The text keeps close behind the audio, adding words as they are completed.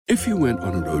If you went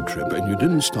on a road trip and you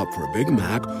didn't stop for a Big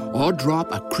Mac or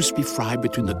drop a crispy fry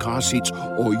between the car seats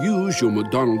or use your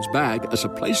McDonald's bag as a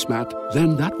placemat,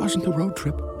 then that wasn't a road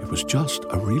trip. It was just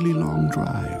a really long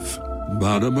drive.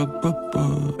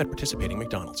 Ba-da-ba-ba-ba. At participating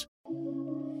McDonald's.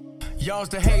 Y'all's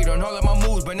the hate on all of my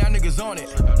moves, but now niggas on it.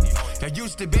 Y'all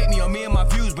used to debate me on me and my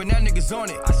views, but now niggas on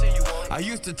it. I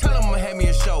used to tell them I'ma have me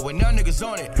a show, but now niggas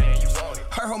on it.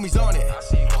 Her homies on it.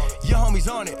 Your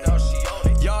homies on it.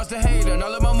 Y'all's the hate on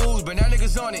all of my moves, but now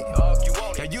niggas on it.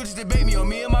 Y'all used to debate me on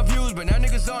me and my views, but now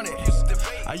niggas on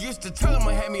it. I used to tell them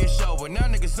I'ma have me a show, but now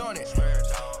niggas on it.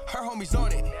 Her homies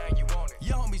on it.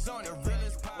 Your homies on it.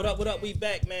 What up? We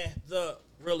back, man. The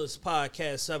Realest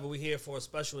Podcast 7. We here for a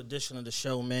special edition of the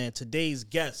show, man. Today's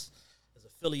guest is a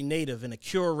Philly native and a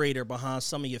curator behind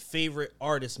some of your favorite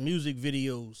artists, music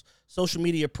videos, social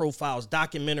media profiles,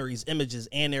 documentaries, images,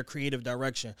 and their creative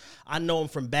direction. I know him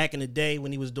from back in the day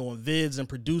when he was doing vids and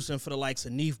producing for the likes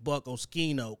of Neef Buck,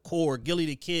 Oskino, Core, Gilly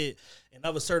the Kid, and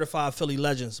other certified Philly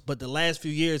legends. But the last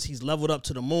few years, he's leveled up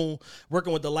to the moon,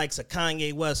 working with the likes of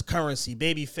Kanye West, Currency,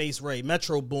 Babyface Ray,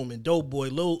 Metro Boomin, Doughboy,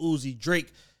 Lil Uzi,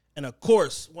 Drake, and of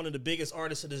course, one of the biggest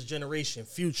artists of this generation,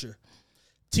 Future.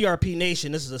 TRP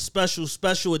Nation, this is a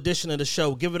special edition of the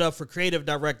show. Give it up for creative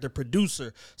director,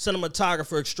 producer,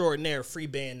 cinematographer extraordinaire,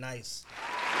 Freeband Nice.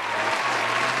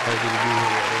 Happy to be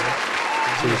here,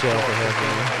 man. Appreciate y'all for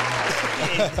having me.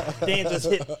 Dan just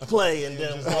hit play and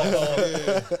then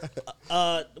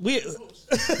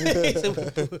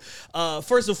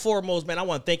first and foremost, man, I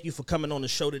want to thank you for coming on the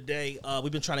show today.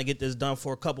 We've been trying to get this done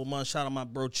for a couple months. Shout out my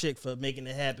bro Chick for making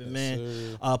it happen,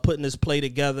 man. Putting this play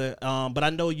together. But I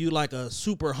know you like a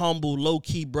super humble,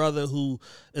 low-key brother who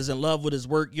is in love with his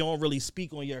work. You don't really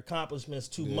speak on your accomplishments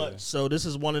too much. So this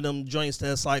is one of them joints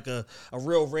that's like a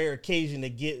real rare occasion to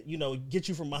get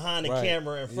you from behind the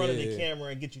camera in front of the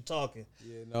camera and get you talking.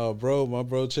 Yeah, no, bro, my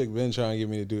bro Chick been trying to get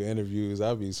me to do interviews.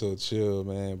 I be so chill,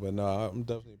 man. But no, I'm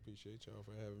definitely appreciate y'all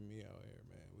for having me out here,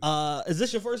 man. Is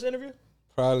this your first interview?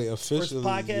 Probably officially.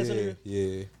 First podcast interview?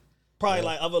 Yeah. Probably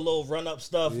like other little run-up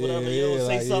stuff, whatever. You know,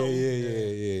 say something.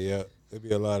 Yeah. There'd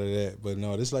be a lot of that. But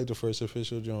no, this is like the first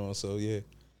official joint, so yeah.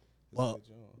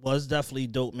 Well, it's definitely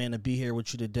dope, man, to be here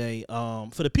with you today.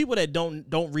 For the people that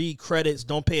don't read credits,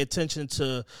 don't pay attention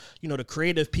to, the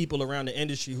creative people around the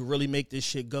industry who really make this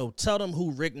shit go, tell them who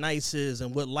Rick Nice is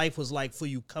and what life was like for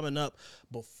you coming up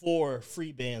before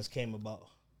free bands came about.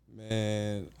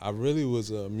 Man, I really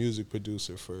was a music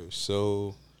producer first.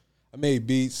 So I made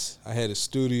beats. I had a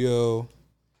studio,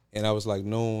 and I was like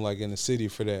known like in the city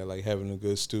for that, like having a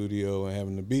good studio and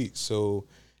having the beats. So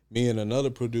me and another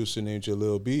producer named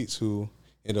Jalil Beats, who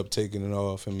ended up taking it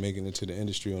off and making it to the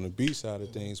industry on the beat side of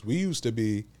things. We used to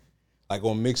be like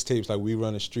on mixtapes, like We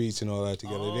Run the Streets and all that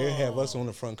together. They'd have us on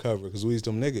the front cover because we was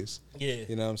them niggas. Yeah.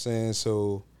 You know what I'm saying?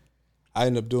 So I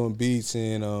ended up doing beats,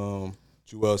 and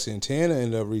Joel Santana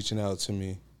ended up reaching out to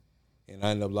me, and I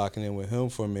ended up locking in with him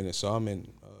for a minute. So I'm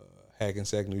in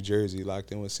Hackensack, New Jersey,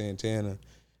 locked in with Santana,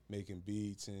 making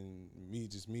beats, and me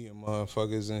just meeting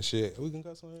motherfuckers and shit. We can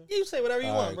cuss on here? Yeah, you say whatever you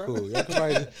want, bro. Cool. Y'all can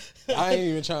probably I ain't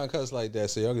even trying to cuss like that,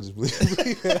 so y'all can just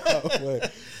bleep it out.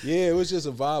 But yeah, it was just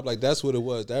a vibe. Like, that's what it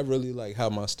was. That really, like, how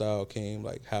my style came,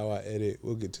 like, how I edit.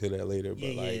 We'll get to that later, but,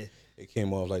 it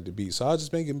came off like the beat. So I was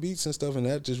just making beats and stuff, and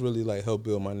that just really, like, helped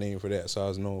build my name for that. So I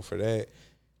was known for that.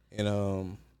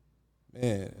 And,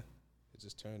 man, it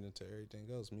just turned into everything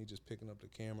else. Me just picking up the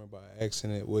camera by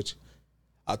accident, which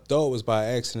I thought was by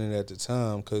accident at the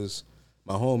time, because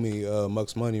my homie,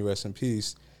 Mux Money, rest in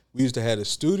peace, we used to have a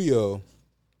studio,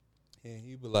 and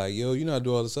he'd be like, yo, you know how to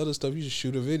do all this other stuff, you should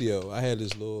shoot a video. I had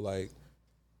this little, like,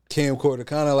 camcorder,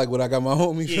 kind of like what I got my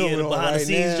homie filming on right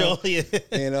now.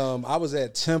 And I was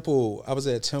at Temple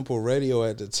Radio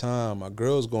at the time. My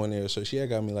girl's going there, so she had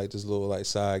got me, like, this little, like,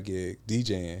 side gig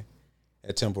DJing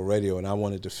at Temple Radio, and I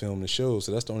wanted to film the show,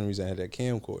 so that's the only reason I had that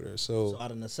camcorder. So out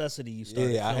of necessity, you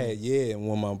started filming. And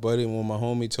when my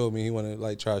homie told me he wanted to,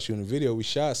 like, try shooting a video, we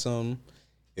shot something.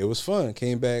 It was fun.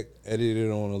 Came back, edited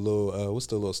on a little, what's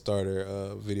the little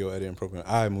starter video editing program?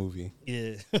 iMovie.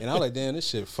 Yeah. And I was like, damn, this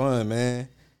shit fun, man.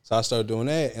 So I started doing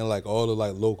that, and, like, all the,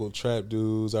 like, local trap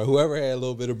dudes or whoever had a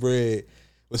little bit of bread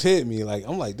was hitting me. Like,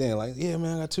 I'm like, damn, like, yeah,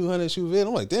 man, I got 200 shoot vid.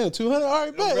 I'm like, damn, 200? All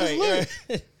right, bet.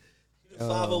 Right.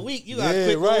 5 a week, you got a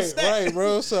quick little stack. Right,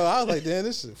 bro. So I was like, damn,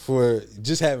 this is for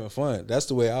just having fun. That's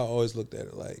the way I always looked at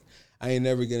it. Like, I ain't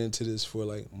never get into this for,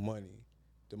 like, money.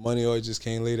 The money always just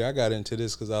came later. I got into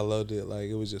this because I loved it. Like,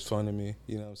 it was just fun to me.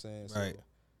 You know what I'm saying? So right.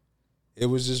 It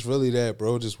was just really that,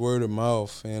 bro. Just word of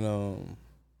mouth. And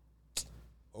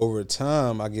over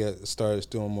time, I started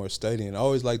doing more studying. I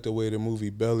always liked the way the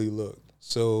movie Belly looked.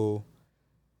 So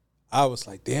I was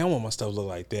like, damn, I want my stuff to look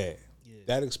like that. Yeah.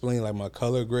 That explained like my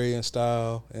color grading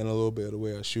style and a little bit of the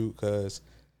way I shoot, because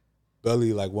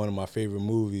Belly, like one of my favorite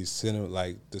movies,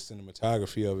 like the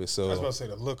cinematography of it. So I was about to say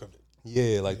the look of it.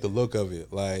 Yeah, like the look of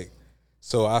it. Like,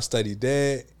 so I studied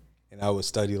that, and I would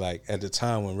study like at the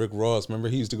time when Rick Ross, remember,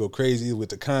 he used to go crazy with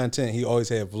the content. He always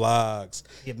had vlogs.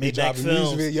 Yeah, Maybach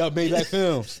Films. Maybach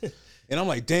Films. And I'm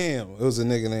like, damn, it was a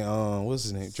nigga named, what's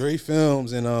his name? Dre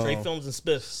Films and Dre Films and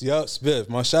Spiffs. Yup, Spiff.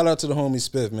 My shout out to the homie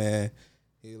Spiff, man.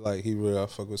 He really, I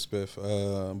fuck with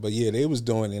Spiff. But yeah, they was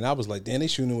doing it, and I was like, damn, they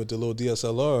shooting with the little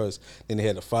DSLRs. Then they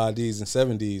had the 5Ds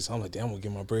and 7Ds. I'm like, damn, I'm gonna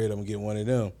get my bread. I'm gonna get one of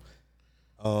them.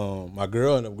 My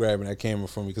girl ended up grabbing that camera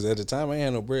from me, because at the time I ain't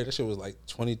had no bread. That shit was like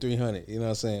 $2,300. You know what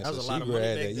I'm saying? That was so a lot of money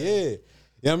back then. Yeah. You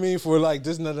know what I mean? For like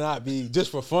this not be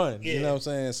just for fun. Yeah. You know what I'm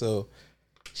saying? So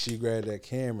she grabbed that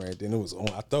camera, and then it was on.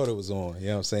 I thought it was on. You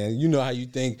know what I'm saying? You know how you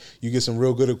think you get some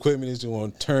real good equipment, is you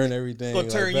want to turn everything. Gonna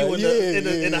turn you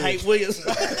in the Hype Williams.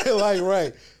 Like,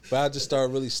 right. But I just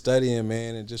started really studying,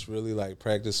 man, and just really like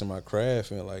practicing my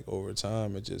craft, and like over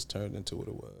time it just turned into what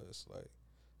it was. Like,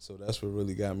 so that's what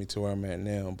really got me to where I'm at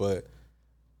now. But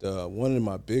one of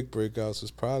my big breakouts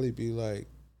was probably be like,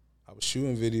 I was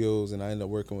shooting videos and I ended up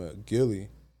working with Gilly.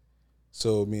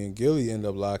 So me and Gilly ended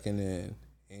up locking in,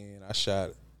 and I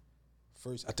shot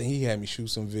first. I think he had me shoot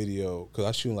some video, because I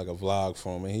was shooting like a vlog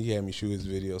for him, and he had me shoot his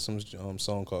video, some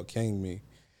song called King Me.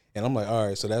 And I'm like, all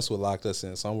right, so that's what locked us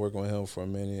in. So I'm working with him for a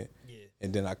minute. Yeah.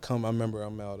 And then I remember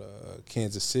I'm out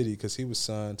Kansas City, because he was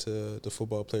signed to the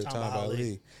football player Tom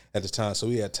Ali at the time. So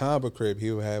we had Tomba crib.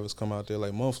 He would have us come out there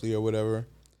like monthly or whatever.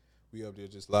 We up there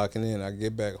just locking in. I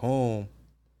get back home.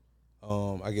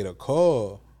 I get a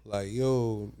call like,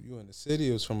 yo, you in the city?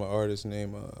 It was from an artist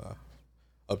named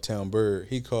Uptown Bird.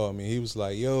 He called me. He was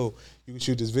like, yo, you can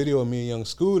shoot this video of me and Young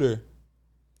Scooter.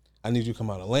 I need you to come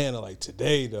out of Atlanta like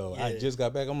today, though. Yeah. I just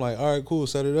got back. I'm like, all right, cool,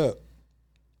 set it up.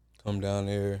 Come down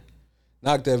there.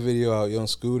 Knock that video out. Young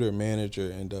Scooter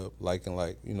manager end up liking,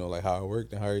 like, you know, like how I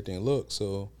worked and how everything looked.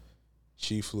 So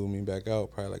she flew me back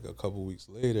out probably like a couple weeks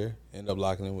later. End up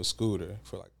locking in with Scooter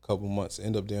for like a couple months.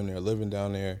 End up down there living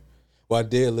down there. Well, I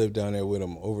did live down there with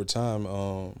him over time.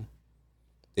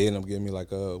 They ended up giving me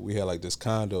like we had like this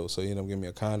condo. So he ended up giving me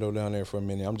a condo down there for a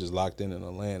minute. I'm just locked in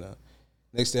Atlanta.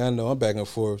 Next thing I know, I'm back and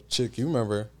forth. Chick, you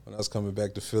remember when I was coming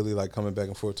back to Philly, like coming back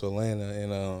and forth to Atlanta,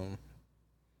 and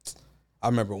I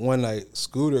remember one night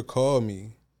Scooter called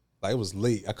me, like it was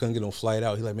late. I couldn't get no flight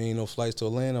out. He like, man, ain't no flights to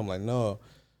Atlanta. I'm like, no.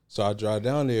 So I drive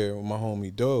down there with my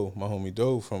homie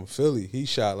Doe from Philly. He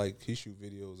shoot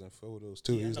videos and photos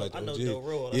too. Yeah, he was like, I know Doe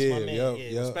Roll. That's my man.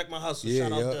 Yeah, respect my hustle.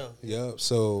 Shout out Doe. Yep.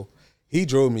 So he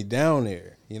drove me down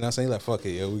there. You know what I'm saying? He like, fuck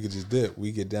it, yo, we could just dip.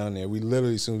 We get down there. We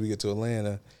literally, as soon as we get to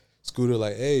Atlanta, Scooter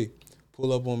like, hey,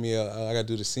 pull up on me. I got to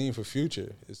do the scene for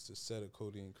Future. It's the set of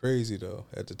Cody and Crazy, though,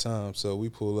 at the time. So we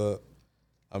pull up.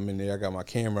 I'm in there. I got my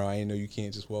camera. I ain't know you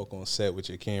can't just walk on set with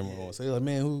your camera on. So they like,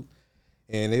 man, who?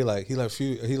 And he like,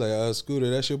 Scooter,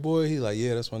 that's your boy? He like,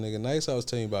 yeah, that's my nigga Nice I was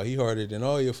telling you about. He harder than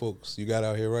all your folks you got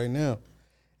out here right now.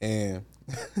 And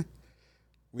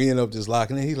we end up just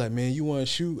locking in. He like, man, you want to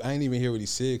shoot? I ain't even hear what he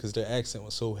said, because their accent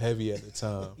was so heavy at the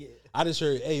time. Yeah. I just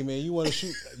heard, hey, man, you want to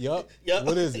shoot? Yup.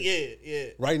 What is it? Yeah.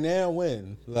 Right now,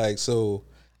 when? Like, so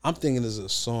I'm thinking there's a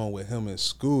song with him and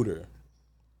Scooter.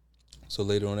 So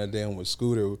later on that day, I'm with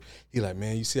Scooter. He like,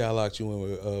 man, you see I locked you in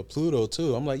with Pluto,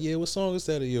 too. I'm like, yeah, what song is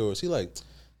that of yours? He like,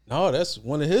 no, that's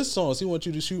one of his songs. He wants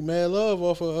you to shoot Mad Love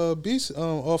off of Beast,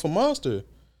 off of Monster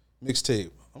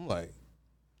mixtape. I'm like,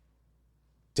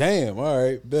 damn, all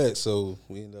right, bet. So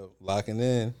we end up locking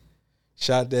in,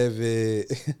 shot that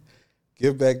vid.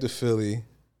 Get back to Philly.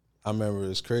 I remember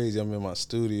it's crazy. I'm in my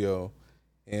studio,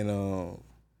 and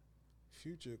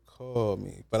Future called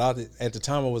me. But at the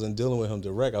time, I wasn't dealing with him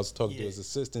direct. I was talking to his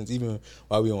assistants, even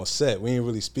while we were on set. We didn't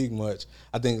really speak much.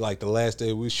 I think like the last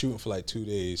day, we were shooting for like 2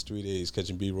 days, 3 days,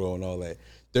 catching B-roll and all that.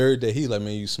 Third day, he like,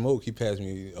 man, you smoke? He passed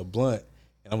me a blunt.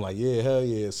 And I'm like, yeah, hell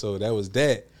yeah. So that was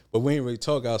that. But we didn't really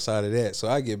talk outside of that. So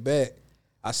I get back.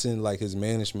 I send like his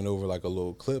management over like a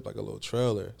little clip, like a little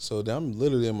trailer. So then I'm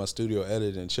literally in my studio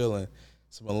editing, chilling.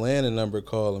 Some Atlanta number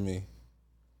calling me,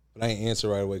 but I ain't answer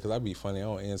right away, because I be funny. I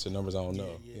don't answer numbers I don't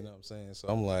know. Yeah. You know what I'm saying? So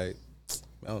I'm like,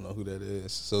 I don't know who that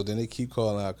is. So then they keep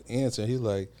calling, I answer. He's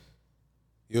like,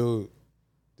 yo,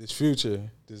 this Future,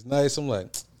 this Nice. I'm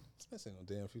like, this ain't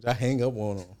no damn Future. I hang up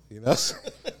on him. You know what I'm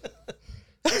saying?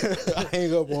 I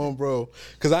hang up on him, bro,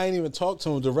 because I ain't even talk to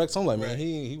him direct. So I'm like, man,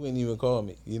 he wouldn't even call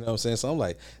me. You know what I'm saying? So I'm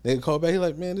like, they call back. He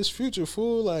like, man, this Future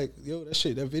fool, like, yo,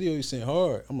 that video you sent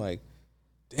hard. I'm like,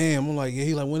 damn. I'm like, yeah.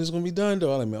 He like, when it's gonna be done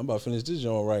though? I'm like, man, I'm about to finish this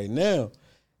joint right now.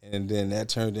 And then that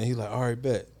turned in. He like, all right,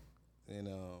 bet. And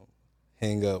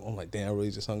hang up. I'm like, damn, I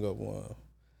really just hung up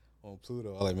on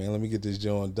Pluto. I'm like, man, let me get this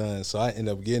joint done. So I end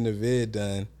up getting the vid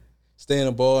done, staying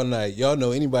up all night. Y'all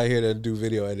know anybody here that do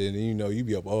video editing, you know, you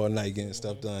be up all night getting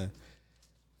stuff done.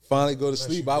 Finally go to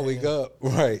sleep, I wake up.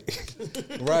 Right.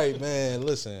 Right, man.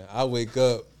 Listen, I wake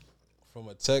up from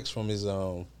a text from his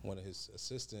one of his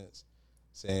assistants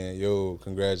saying, yo,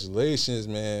 congratulations,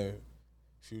 man.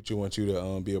 Future wants you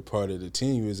to be a part of the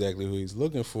team. You exactly who he's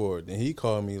looking for. Then he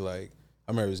called me like,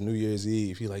 I remember it was New Year's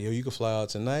Eve. He like, yo, you can fly out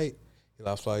tonight. He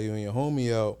like, I'll fly you and your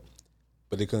homie out.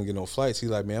 But they couldn't get no flights. He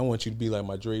like, man, I want you to be like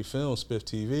my Dre Films, Spiff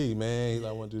TV, man. He like,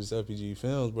 I want to do this FPG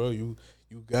Films, bro. You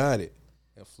got it.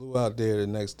 And flew out there the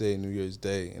next day, New Year's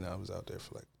Day, and I was out there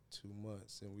for like 2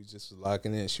 months. And we just was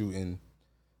locking in, shooting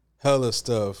hella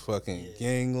stuff, fucking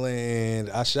Gangland.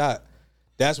 I shot.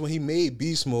 That's when he made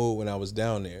Beast Mode when I was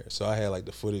down there. So I had like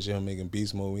the footage of him making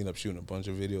Beast Mode. We ended up shooting a bunch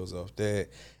of videos off that.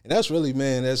 And that's really,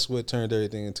 man, that's what turned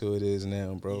everything into it is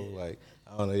now, bro. Yeah. Like,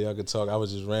 I don't know, y'all could talk. I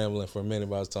was just rambling for a minute,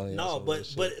 but I was telling you. No,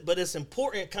 but it's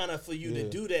important kind of for you to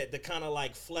do that, to kind of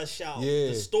like flesh out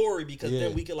the story, because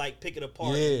then we could like pick it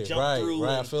apart and jump through.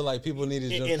 Right, I feel like people need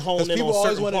to jump. And hone in on certain parts. People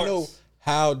always want to know,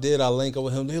 how did I link up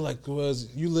with him? They like, was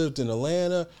you lived in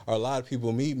Atlanta? Or a lot of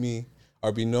people meet me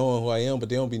or be knowing who I am, but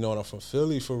they don't be knowing I'm from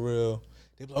Philly for real.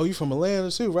 They be like, oh, you from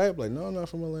Atlanta too, right? I'm like, no, I'm not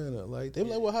from Atlanta. Like, they be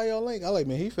like, well, how y'all link? I like,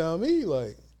 man, he found me.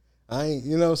 Like, I ain't,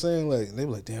 you know what I'm saying? Like, they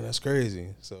be like, damn, that's crazy.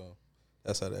 So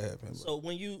that's how that happened. So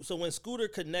when Scooter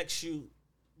connects you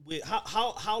with,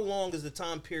 how long is the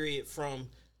time period from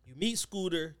you meet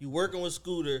Scooter, you working with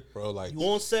Scooter, bro, like you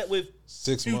on set with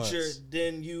 6 Future, months.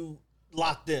 Then you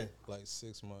locked in? Like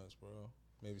 6 months, bro.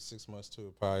 Maybe 6 months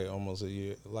too. Probably almost a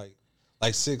year. Like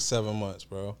 6-7 months,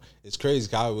 bro. It's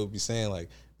crazy. I would be saying like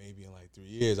maybe in like 3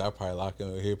 years I probably lock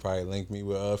in with. He'll probably link me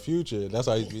with Future. That's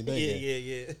how I used to be thinking.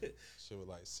 yeah. Shit was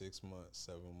like 6 months,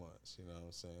 7 months. You know what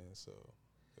I'm saying? So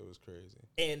it was crazy.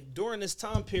 And during this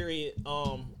time period,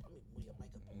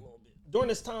 during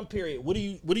this time period, what are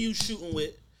you shooting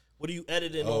with? What are you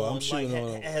editing on? I'm shooting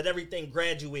on. Had everything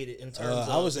graduated in terms of?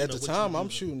 I was at the time. I'm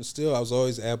shooting still. I was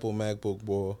always Apple MacBook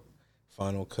boy,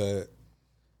 Final Cut.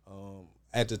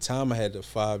 At the time, I had the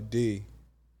 5D,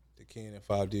 the Canon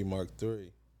 5D Mark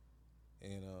III,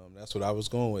 and that's what I was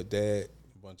going with. That,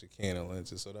 a bunch of Canon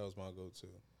lenses, so that was my go-to,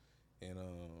 and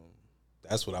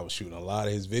that's what I was shooting a lot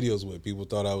of his videos with. People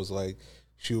thought I was like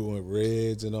shooting with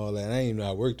Reds and all that. I didn't even know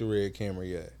how to work the Red camera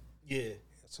yet. Yeah.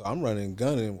 So I'm running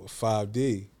gunning with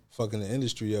 5D, fucking the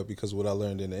industry up, because what I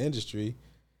learned in the industry,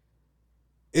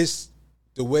 it's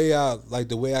the way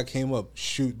I came up,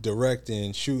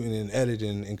 directing, shooting and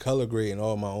editing and color grading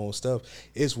all my own stuff.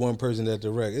 It's one person that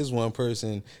direct. It's one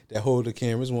person that hold the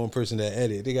camera. It's one person that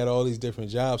edit. They got all these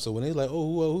different jobs. So when they like,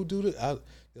 oh, who do this? They're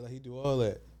like, he do all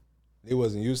that. They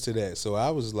wasn't used to that. So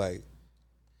I was like,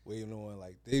 waiting on,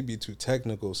 like, they'd be too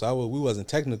technical. So we wasn't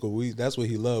technical. That's what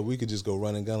he loved. We could just go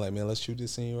run and gun, like, man, let's shoot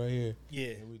this scene right here. Yeah.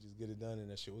 And we just get it done, and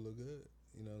that shit would look good.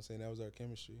 You know what I'm saying? That was our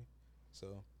chemistry. So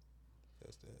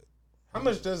that's that. How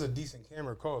much does a decent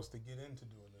camera cost to get into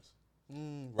doing this?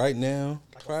 Right now,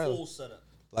 like probably a full setup.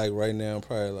 Like right now,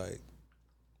 probably like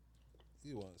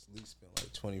you want to at least spend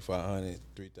like $2,500,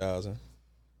 $3,000.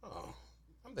 Oh,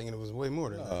 I'm thinking it was way more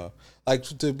than that. Like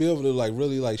to be able to like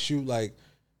really like shoot like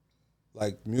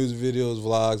music videos,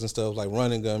 vlogs and stuff, like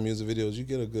run and gun music videos, you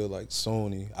get a good like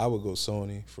Sony. I would go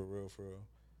Sony for real.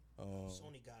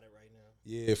 Sony got it right now.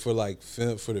 Yeah, for like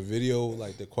film, for the video,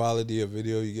 like the quality of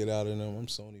video you get out of them, I'm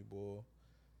Sony boy.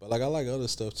 But like I like other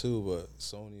stuff too, but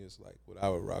Sony is like what I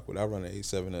would rock with. I run an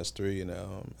A7S3 and a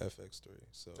FX3.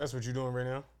 So that's what you're doing right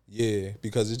now? Yeah,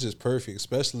 because it's just perfect,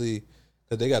 especially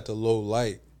because they got the low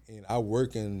light, and I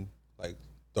work in like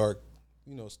dark,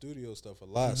 studio stuff a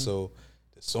lot. Mm-hmm. So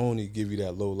the Sony give you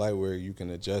that low light where you can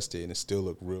adjust it and it still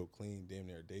look real clean, damn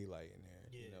near daylight in there.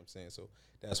 Yeah. You know what I'm saying? So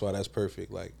that's why that's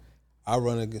perfect. Like I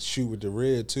run and shoot with the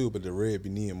Red too, but the Red be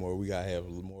needing more. We gotta have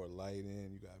more light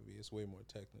in. It's way more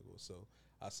technical. So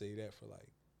I say that for like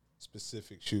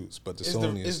specific shoots, but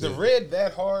Sony is the Red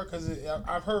that hard? Because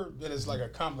I've heard that it's like a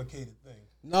complicated thing.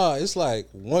 No, it's like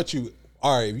once you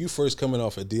if you first coming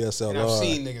off a DSLR, and I've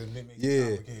seen niggas make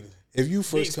it complicated. If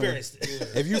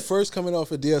you first coming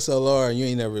off a DSLR and you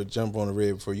ain't never jumped on a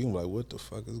Red before, you can be like, what the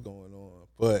fuck is going on?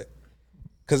 But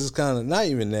because it's kind of not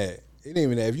even that. It ain't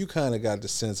even that. If you kind of got the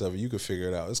sense of it, you could figure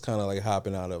it out. It's kind of like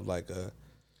hopping out of like a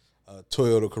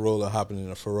Toyota Corolla hopping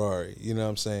in a Ferrari. You know what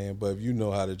I'm saying? But if you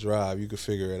know how to drive, you could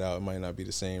figure it out. It might not be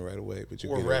the same right away, but you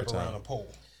get it wrap over time. Around a pole.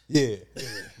 Yeah.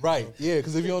 Right. Yeah,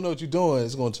 because if you don't know what you're doing,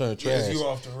 it's gonna turn trash. You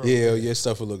off the road. Yeah, your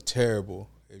stuff will look terrible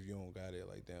if you don't got it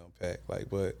like down packed. Like,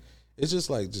 but it's just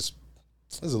it's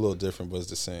a little different, but it's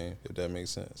the same. If that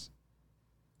makes sense.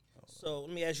 So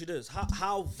let me ask you this: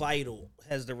 how vital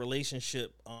has the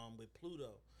relationship with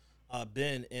Pluto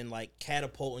been in like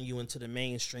catapulting you into the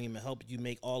mainstream and helping you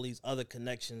make all these other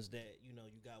connections that you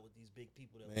got with these big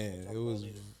people? That Man, it was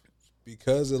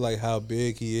because of like how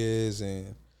big he is,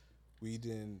 and we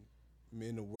didn't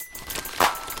in the world.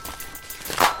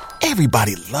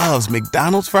 Everybody loves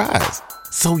McDonald's fries.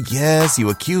 So yes, you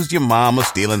accused your mom of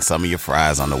stealing some of your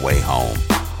fries on the way home.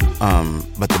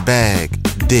 But the bag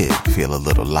did feel a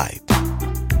little light.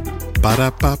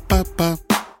 Ba-da-ba-ba-ba.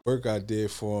 Work I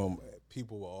did for him,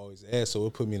 people will always ask, so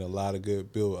it put me in a lot of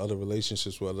good, build other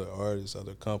relationships with other artists,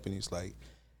 other companies, like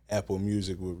Apple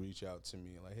Music would reach out to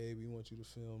me, like, hey, we want you to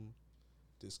film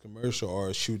this commercial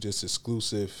or shoot this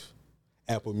exclusive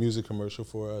Apple Music commercial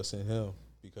for us and him.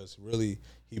 Because really,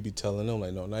 he'd be telling them,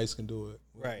 like, no, Nice can do it.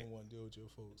 We don't want to deal with your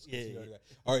folks. Yeah.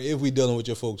 Or if we dealing with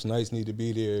your folks, Nice need to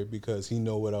be there because he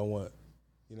know what I want.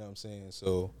 You know what I'm saying?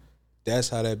 So that's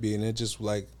how that be. And it just,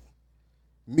 like,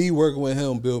 me working with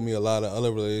him built me a lot of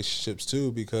other relationships,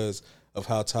 too, because of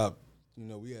how top,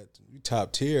 we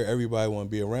top tier. Everybody want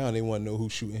to be around. They want to know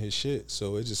who's shooting his shit.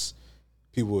 So it just,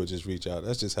 people would just reach out.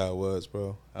 That's just how it was,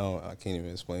 bro. I can't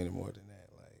even explain it more than that.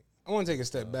 I want to take a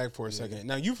step back for a second.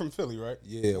 Now, you from Philly, right?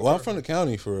 Yeah. Well, I'm from the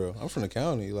county, for real. I'm from the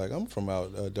county. Like, I'm from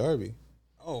out Derby.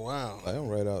 Oh, wow. Like, I'm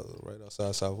right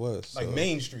outside Southwest. Like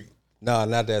Main Street. Nah,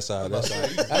 not that side. That side.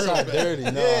 That side dirty.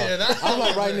 No, I'm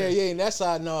like right there. Yeah, and that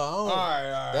side. No, I don't. All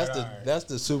right. That's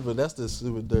the super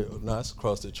dirty. No, that's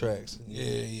across the tracks.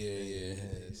 Yeah.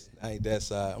 I ain't that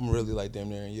side. I'm really like damn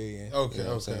near in yeah.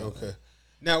 Okay.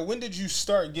 Now, when did you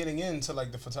start getting into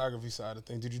like the photography side of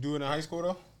things? Did you do it in high school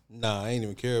though? Nah, I ain't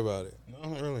even care about it. No,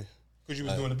 really. Because you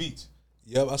was doing the beats.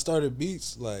 Yep, I started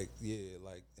beats like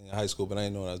in high school, but I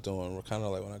didn't know what I was doing. Kind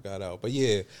of like when I got out. But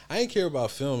yeah, I didn't care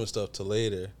about film and stuff till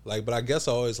later. Like, but I guess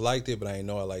I always liked it, but I didn't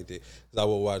know I liked it because I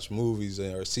would watch movies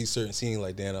or see certain scenes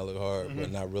like damn, I look hard, but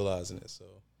not realizing it. So,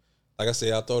 like I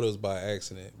said, I thought it was by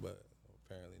accident, but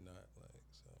apparently not. Like,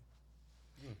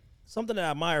 so. Something that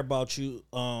I admire about you,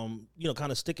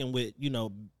 kind of sticking with,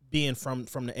 being from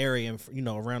the area and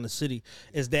around the city,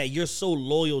 is that you're so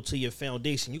loyal to your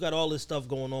foundation. You got all this stuff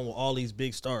going on with all these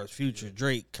big stars, Future,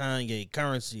 Drake, Kanye,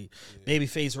 Currency,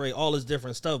 Babyface Ray, all this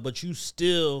different stuff, but you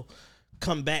still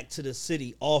come back to the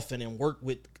city often and work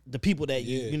with the people that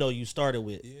you started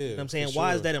with. Yeah, you know what I'm saying?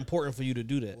 Why is that important for you to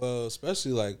do that? Well,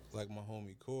 especially like my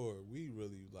homie Core, we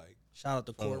really like shout out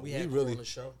to Core. We had Core on the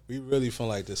show. We really from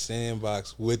like the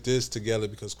sandbox with this together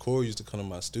because Core used to come to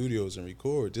my studios and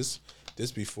record this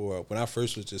before when I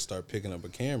first was just start picking up a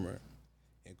camera,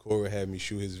 and Corey had me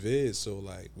shoot his vids, so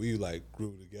like we like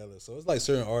grew together. So it's like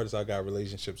certain artists I got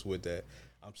relationships with that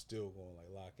I'm still going like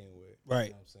lock in with. Right. You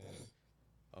know what I'm saying?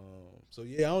 So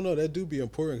yeah, I don't know. That do be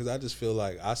important because I just feel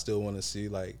like I still want to see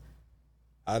like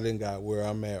I didn't got where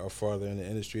I'm at or farther in the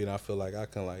industry, and I feel like I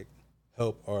can like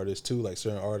help artists too. Like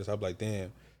certain artists, I'm like,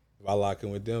 damn, if I lock in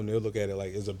with them, they'll look at it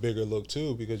like it's a bigger look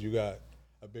too because you got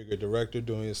a bigger director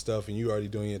doing your stuff and you already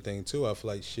doing your thing too. I feel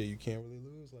like shit, you can't really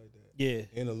lose like that. Yeah.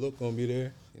 And the look gonna be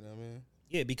there. You know what I mean?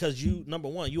 Yeah, because you, number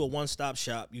one, you a one-stop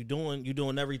shop. You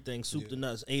doing everything, soup to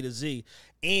nuts, A to Z,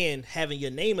 and having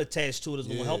your name attached to it is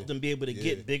going to help them be able to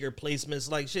get bigger placements.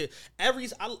 Like shit,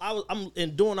 I'm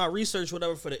in doing our research,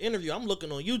 whatever, for the interview. I'm looking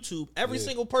on YouTube. Every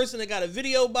single person that got a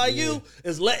video by you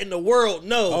is letting the world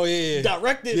know. Oh yeah,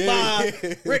 directed by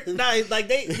Rick Nice. Like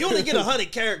you only get 100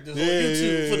 characters on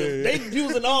YouTube for them. They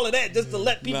using all of that just to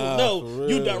let people know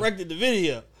you directed the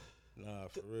video. Nah,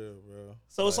 for real, bro.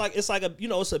 So it's like a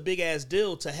it's a big ass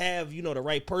deal to have the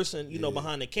right person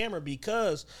behind the camera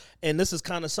because, and this is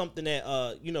kind of something that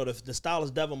the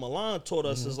stylist Devin Milan taught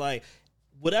us is like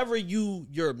whatever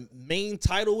your main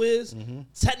title is,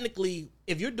 technically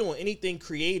if you're doing anything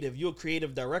creative, you're a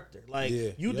creative director. Like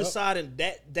you deciding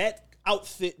that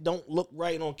outfit don't look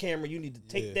right on camera, you need to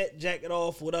take that jacket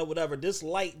off, whatever. This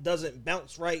light doesn't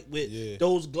bounce right with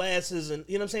those glasses, and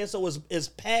you know what I'm saying. So it's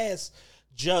past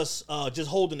just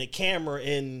holding the camera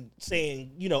and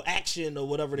saying action or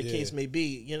whatever the case may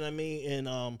be, you know what I mean,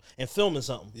 and filming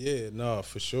something. Yeah, no,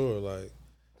 for sure. Like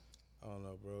I don't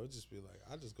know, bro. It just be like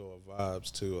I just go with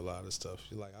vibes too. A lot of stuff.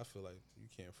 Like I feel like you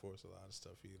can't force a lot of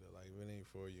stuff either. Like if it ain't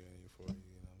for you, it ain't for you.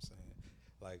 You know what I'm saying?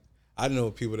 Like I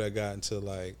know people that got into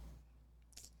like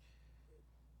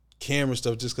camera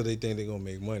stuff just because they think they're gonna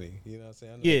make money. You know what I'm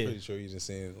saying? I'm pretty sure you're just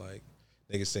saying like.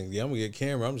 Niggas think, I'm gonna get a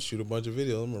camera, I'm gonna shoot a bunch of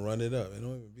videos, I'm gonna run it up. It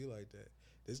don't even be like that.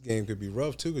 This game could be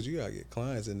rough too, because you gotta get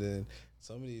clients, and then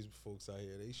some of these folks out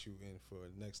here, they shooting for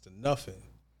next to nothing.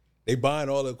 They buying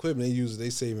all the equipment,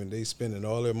 they spending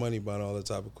all their money buying all the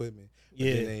type of equipment. But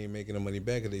then they ain't making the money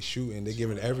back, and they shooting, they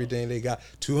giving everything they got,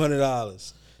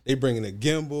 $200. They bringing a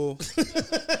gimbal.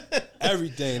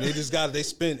 everything. They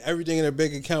spent everything in their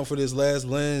bank account for this last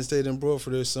lens they done brought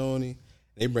for their Sony.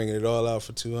 They bringing it all out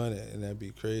for $200, and that'd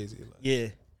be crazy. Like, yeah.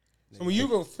 So when you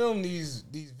go film these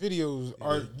videos,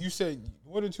 you said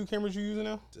what are the two cameras you using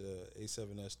now? The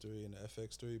A7S III and the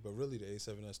FX3, but really the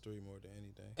A7S III more than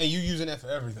anything. And you using that for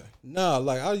everything? Nah,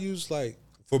 like I use like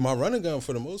for my running gun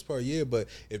for the most part, yeah. But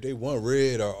if they want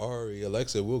Red or Ari,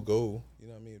 Alexa, we'll go. You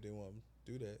know what I mean? If they want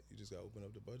to do that, you just gotta open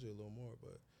up the budget a little more.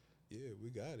 But yeah, we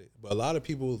got it. But a lot of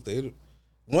people,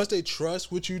 once they trust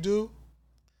what you do,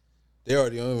 they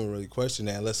already don't even really question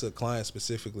that unless a client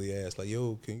specifically asks, like,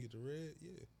 "Yo, can you get the Red?" Yeah.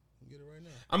 Get it right now.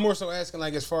 I'm more so asking,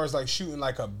 like, as far as like shooting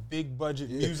like a big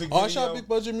budget music video. I shot big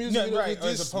budget music video, right?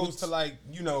 As opposed to like,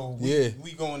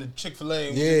 we going to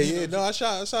Chick-fil-A. Yeah. No, I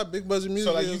shot big budget music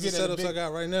so, like, videos, you get the setups I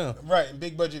got right now. Right, and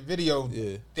big budget video.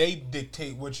 Yeah. They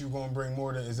dictate what you gonna bring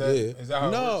more than. Is that how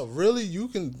it works? Really, you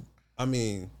can. I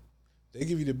mean, they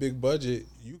give you the big budget.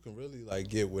 You can really like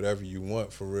get whatever you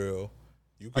want for real.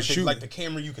 You can shoot like the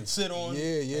camera you can sit on.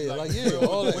 Yeah,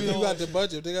 all that. You got the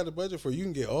budget. If they got the budget for it, you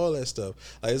can get all that stuff.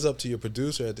 Like it's up to your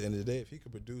producer at the end of the day. If he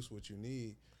can produce what you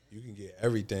need, you can get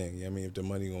everything. I mean, if the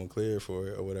money gonna clear for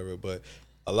it or whatever. But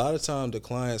a lot of time the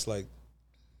clients like,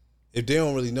 if they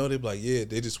don't really know, they be like, yeah,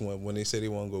 they just want when they say they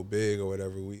want to go big or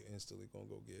whatever, we instantly gonna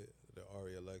go get the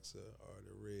Ari Alexa or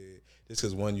the Red. Just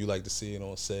because one you like to see it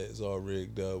on set, it's all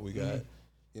rigged up. We got,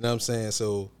 you know what I'm saying?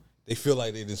 So. They feel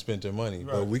like they didn't spend their money,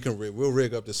 right. But we'll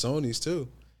rig up the Sonys too,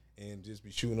 and just be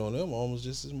shooting on them almost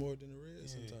just as more than the Red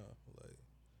sometimes. Like,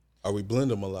 or we blend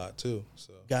them a lot too.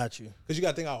 So got you. Because you got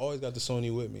to think I always got the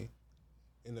Sony with me.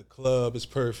 In the club, it's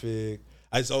perfect.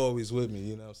 It's always with me.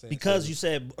 You know what I'm saying? Because you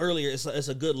said earlier it's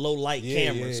a good low light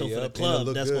camera, so for the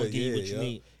club that's gonna give you what you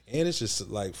need. And it's just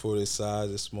like for this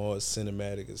size, it's small, it's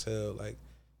cinematic as hell. Like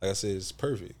I said, it's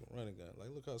perfect. Running gun. Like,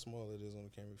 look how small it is on the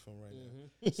camera phone right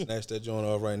now. Snatch that joint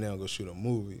off right now and go shoot a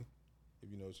movie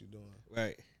if you know what you're doing.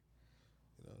 Right.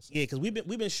 You know what because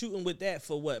we've been shooting with that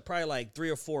for what, probably like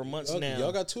 3 or 4 months now.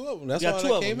 Y'all got 2 of them. That's why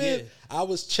when I came in, I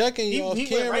was checking y'all's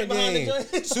camera game.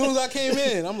 As soon as I came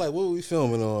in, I'm like, what are we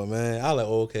filming on, man? I like,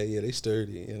 oh, okay, yeah, they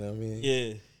sturdy. You know what I mean?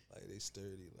 Yeah. Like, they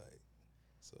sturdy. Like,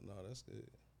 so, no, that's good.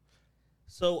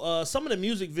 So some of the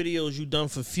music videos you done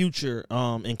for Future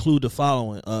include the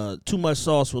following: Too Much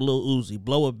Sauce with Lil Uzi,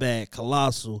 Blow It Back,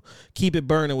 Colossal, Keep It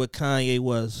Burning with Kanye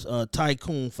West,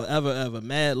 Tycoon, Forever Ever,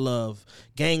 Mad Love,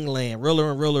 Gangland, Realer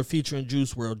and Realer featuring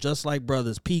Juice WRLD, Just Like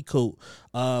Brothers, Peacoat,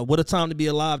 What a Time to Be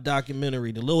Alive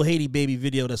documentary, the Lil Haiti Baby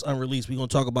video that's unreleased. We're gonna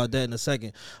talk about that in a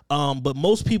second. But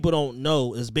most people don't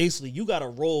know is basically you got a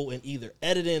role in either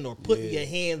editing or putting your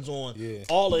hands on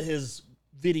all of his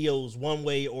videos one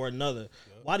way or another.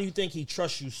 Why do you think he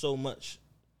trusts you so much?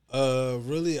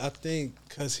 Really, I think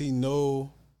because I know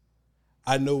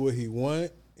what he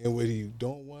want and what he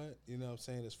don't want. You know what I'm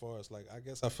saying? As far as like, I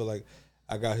guess I feel like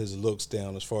I got his looks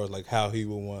down as far as like how he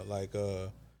would want like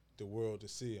the world to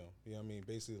see him. You know what I mean?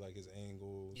 Basically like his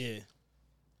angles,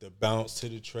 the bounce to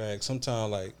the track.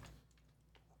 Sometimes like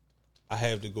I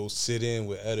have to go sit in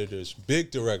with editors,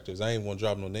 big directors. I ain't want to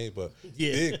drop no names, but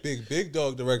big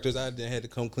dog directors. I then had to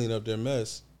come clean up their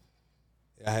mess.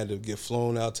 I had to get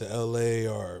flown out to LA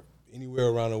or anywhere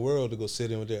around the world to go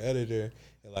sit in with their editor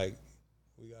and like,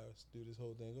 we gotta do this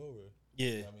whole thing over. Yeah.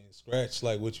 You know what I mean, scratch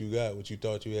like what you got, what you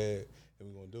thought you had,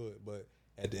 and we're gonna do it. But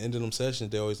at the end of them sessions,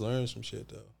 they always learn some shit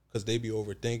though, because they be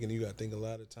overthinking. You gotta think a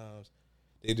lot of times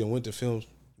they done went to film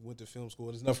school.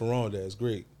 There's nothing wrong with that. It's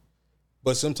great,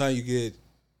 but sometimes you get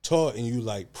taught and you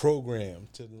like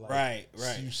programmed to like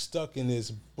right. You stuck in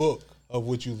this book of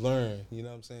what you learn. You know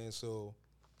what I'm saying? So.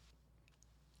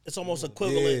 It's almost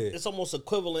equivalent. Yeah. It's almost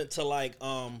equivalent to like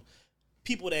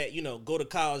people that go to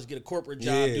college, get a corporate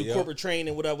job, do corporate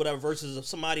training, whatever. Versus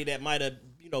somebody that might have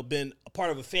been a part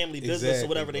of a family business or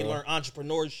whatever. They learn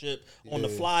entrepreneurship on the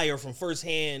fly or from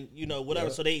firsthand,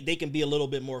 whatever. So they can be a little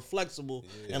bit more flexible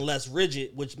and less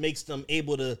rigid, which makes them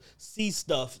able to see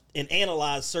stuff and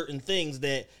analyze certain things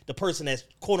that the person that's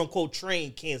quote unquote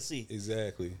trained can't see.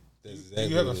 Exactly. Do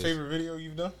you have a favorite video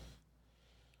you've done?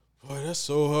 Boy, that's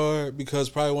so hard because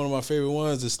probably one of my favorite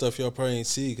ones is stuff y'all probably ain't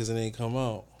see because it ain't come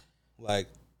out. Like,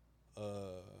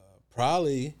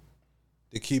 probably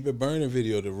the Keep It Burning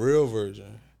video, the real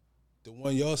version. The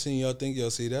one y'all seen, y'all think y'all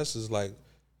see, that's just like,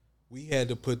 we had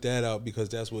to put that out because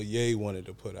that's what Ye wanted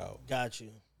to put out. Got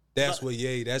you. That's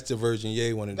the version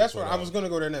Ye wanted to put out. That's where I was going to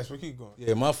go there next. We keep going.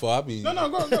 Yeah, my fault. Go. You know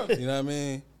what I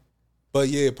mean? But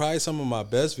yeah, probably some of my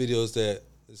best videos that,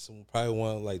 probably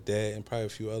one like that and probably a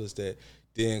few others that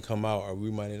didn't come out, or we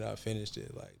might have not finished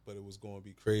it, like, but it was going to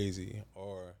be crazy,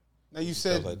 or now you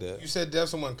said like that. You said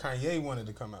that's the one Kanye wanted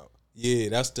to come out. Yeah,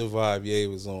 that's the vibe Ye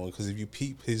was on. Because if you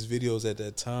peep his videos at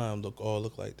that time, look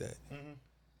like that. Mm-hmm.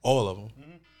 All of them.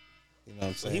 Mm-hmm. You know what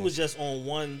I'm saying? So he was just on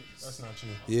one. That's not you.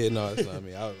 Yeah, no, that's not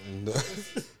me.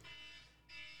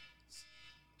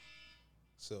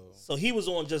 So he was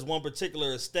on just one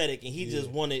particular aesthetic, and he just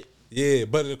wanted. Yeah,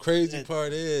 but the crazy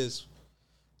part is,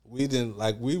 we didn't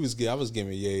like. I was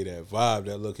giving Ye that vibe,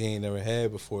 that look he ain't never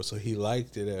had before. So he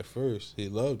liked it at first. He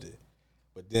loved it,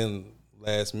 but then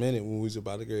last minute when we was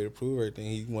about to get ready to prove everything,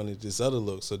 he wanted this other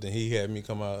look. So then he had me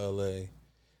come out of LA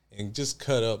and just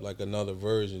cut up like another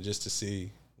version just to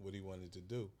see what he wanted to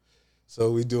do.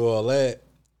 So we do all that.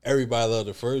 Everybody loved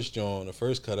the first joint, the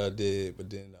first cut I did, but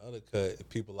then the other cut,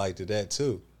 people liked it that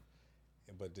too.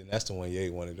 But then that's the one Ye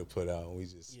wanted to put out.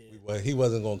 And he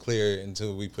wasn't gonna clear it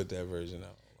until we put that version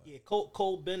out. Yeah,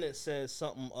 Cole Bennett says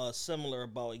something similar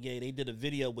about Ye. They did a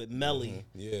video with Melly,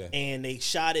 and they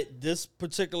shot it this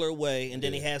particular way, and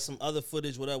then they had some other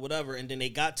footage, whatever, and then they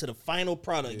got to the final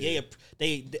product. Ye,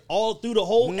 they all through the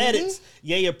whole edits,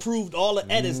 Ye approved all the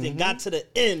edits, then got to the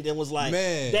end and was like,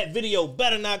 that video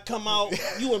better not come out.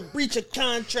 You in breach of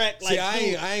contract. Like,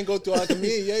 see, I ain't go through like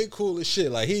me and Ye cool as shit.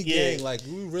 Like he gang, like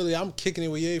I'm kicking it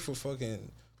with Ye for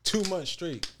fucking 2 months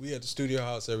straight. We at the studio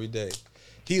house every day.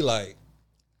 He like.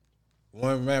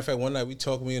 Matter of fact, one night we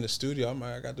talking, we in the studio. I'm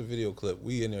like, I got the video clip.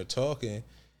 We in there talking,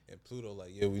 and Pluto like,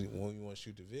 yeah, we want to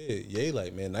shoot the vid. Ye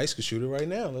like, man, Nice could shoot it right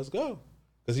now. Let's go,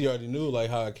 because he already knew like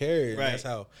how I carried. Right. And that's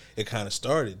how it kind of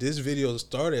started. This video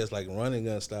started as like running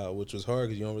gun style, which was hard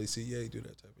because you don't really see Ye do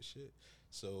that type of shit.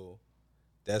 So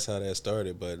that's how that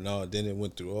started. But no, then it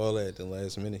went through all that. Then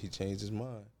last minute he changed his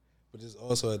mind. But it's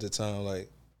also at the time like,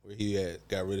 where he had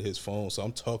got rid of his phone. So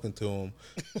I'm talking to him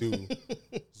through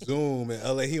Zoom in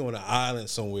LA. He on an island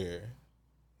somewhere.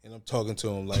 And I'm talking to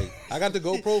him like, I got the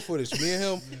GoPro footage. Me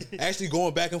and him actually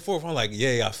going back and forth. I'm like,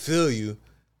 yeah, I feel you.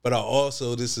 But I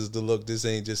also, this is the look. This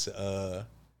ain't just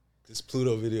this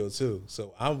Pluto video too.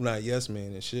 So I'm not yes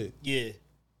man and shit. Yeah.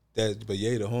 But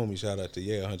Ye the homie, shout out to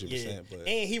Ye 100%. Yeah. But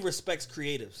and he respects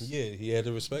creatives. Yeah, he had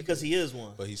to respect because he is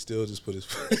one. But he still just put his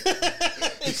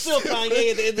it's still Kanye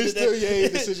at the end of the day. Still Ye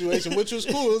in the situation, which was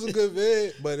cool. It was a good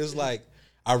vid. But it's like,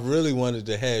 I really wanted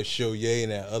to show Ye in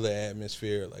that other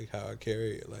atmosphere, like how I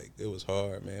carry it. Like, it was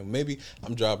hard, man. Maybe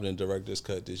I'm dropping a director's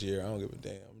cut this year. I don't give a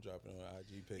damn. I'm dropping on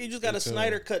IG page. You just got a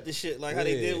Snyder cut the shit, like how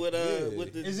they did with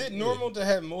the. Is it normal to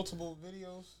have multiple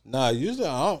videos? Nah, usually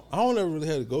I don't ever really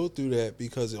have to go through that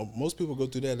because most people go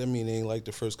through that. That mean they ain't like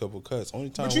the first couple cuts. Only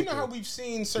time. But you know how we've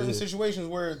seen certain situations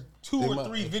where 2 or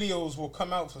 3 videos will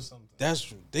come out for something.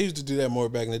 They used to do that more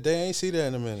back in the day. I ain't see that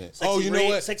in a minute. Sexy know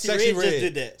what? Sexy Red just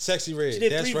did that. Sexy Red. She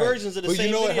did 3 versions of the same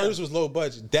video. But you know what? Hers was low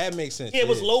budget. That makes sense. Yeah, it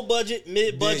was low budget,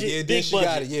 mid budget, big budget.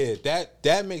 Got it. Yeah,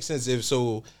 that makes sense.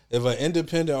 If an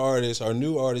independent artist or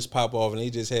new artist pop off and they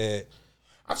just had,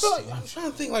 I feel like I'm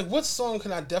trying to think like what song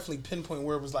can I definitely pinpoint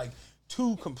where it was like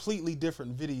 2 completely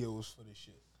different videos for this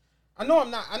shit. I know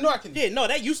I can. Yeah, no,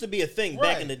 that used to be a thing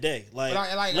back in the day, like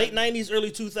late '90s,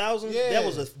 early 2000s. Yeah. That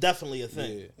was definitely a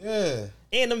thing. Yeah,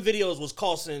 and them videos was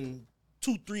costing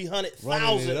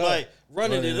 $200,000-$300,000, like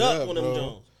running it up on them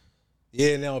Jones.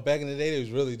 Yeah, now back in the day they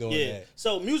was really doing that.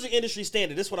 So music industry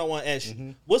standard. This is what I want to ask you.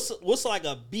 Mm-hmm. What's like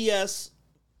a BS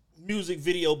music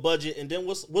video budget, and then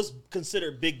what's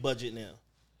considered big budget now?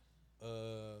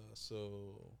 So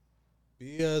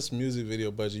BS music video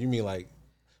budget. You mean like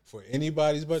for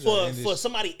anybody's budget? For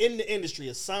somebody in the industry,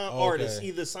 a signed artist,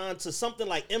 either signed to something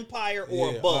like Empire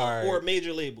or above or a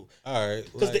major label. All right,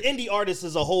 because the indie artist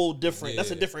is a whole different.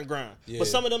 That's a different grind. Yeah. But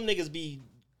some of them niggas be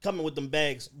coming with them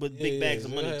bags with big bags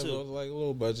of money too. Like a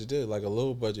little budget did. Like a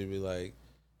little budget be like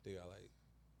they got like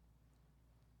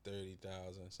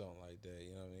 30,000, something like that.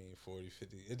 You know what I mean? 40,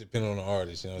 50. It depends on the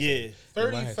artist. You know what I'm saying?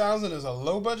 30,000 is a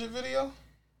low budget video.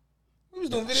 We was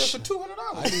doing videos for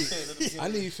 $200. I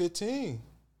need 15.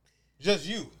 Just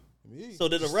you. Me. So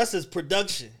then the rest is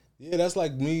production. Yeah, that's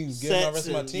like me getting my rest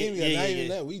of my team. Not even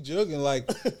that. We jugging like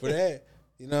for that.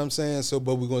 You know what I'm saying? So,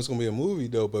 but it's gonna be a movie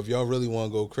though. But if y'all really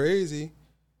want to go crazy,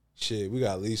 shit, we got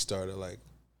to at least start at like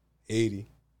 80. You know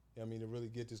what I mean, to really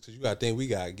get this, because you got to think we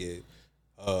got to get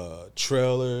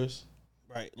trailers.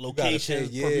 Right. Locations,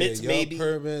 permits, maybe.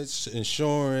 Permits,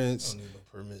 insurance. I don't need no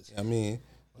permits. I mean,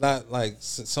 not like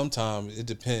sometimes it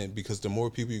depends, because the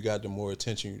more people you got, the more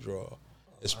attention you draw.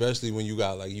 Especially when you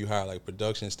got like, you hire like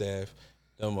production staff.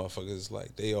 Them motherfuckers,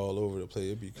 like, they all over the place.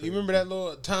 It'd be crazy. You remember that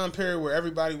little time period where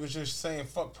everybody was just saying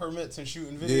fuck permits and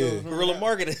shooting videos? Yeah. Guerrilla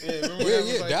marketing.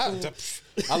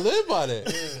 I live by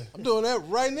that. Yeah. I'm doing that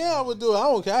right now. I would do it. I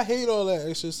don't care. I hate all that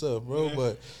extra stuff, bro. Yeah.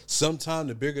 But sometimes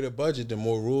the bigger the budget, the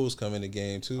more rules come in the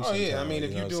game, too. Oh, yeah. I mean,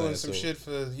 if you're doing some shit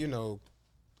for,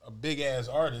 a big-ass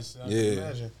artist, I can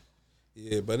imagine.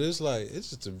 Yeah, but it's like it's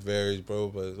just a varies, bro.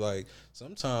 But like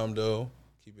sometimes though,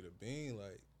 keep it a bean.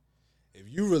 Like if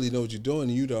you really know what you're doing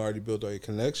and you'd already built all your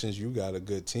connections, you got a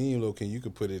good team. Look, you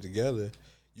could put it together.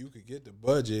 You could get the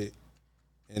budget,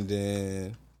 and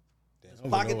then.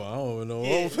 I don't even know.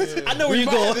 Yeah. I know where you're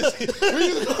going.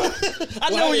 I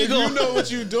know where you're going. If you know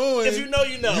what you're doing. If you know,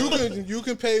 you know. You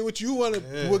can pay what you want to.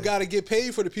 What got to get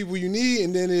paid for the people you need,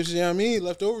 and then if you know what I mean,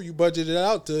 left over, you budget it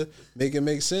out to make it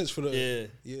make sense for the.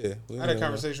 Yeah. I had a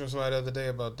conversation with somebody the other day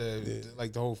about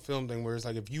like the whole film thing, where it's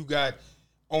like if you got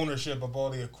ownership of all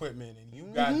the equipment and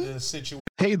you got the situation.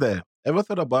 Hey there, ever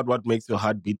thought about what makes your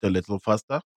heart beat a little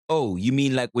faster? Oh, you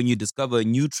mean like when you discover a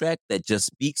new track that just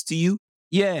speaks to you?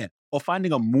 Yeah, or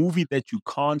finding a movie that you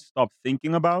can't stop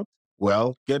thinking about?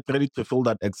 Well, get ready to feel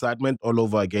that excitement all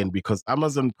over again because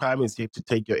Amazon Prime is here to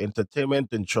take your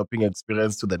entertainment and shopping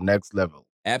experience to the next level.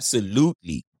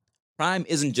 Absolutely. Prime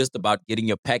isn't just about getting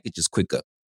your packages quicker.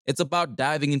 It's about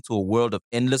diving into a world of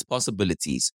endless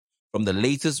possibilities, from the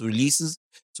latest releases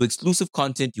to exclusive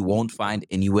content you won't find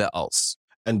anywhere else.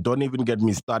 And don't even get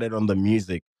me started on the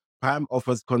music. Prime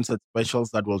offers concert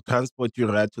specials that will transport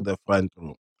you right to the front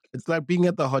row. It's like being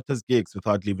at the hottest gigs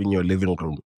without leaving your living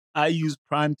room. I use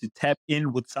Prime to tap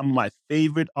in with some of my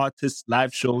favorite artists'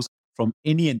 live shows from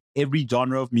any and every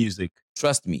genre of music.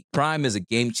 Trust me, Prime is a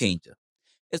game changer.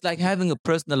 It's like having a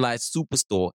personalized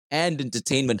superstore and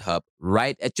entertainment hub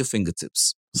right at your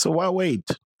fingertips. So why wait?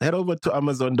 Head over to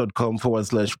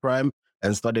amazon.com/Prime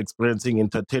and start experiencing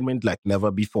entertainment like never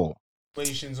before.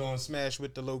 On Smash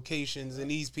with the locations and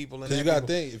these people, and you got to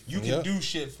think if you can do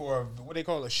shit for what they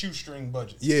call a shoestring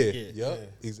budget. Yeah,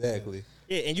 exactly.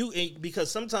 Yeah, and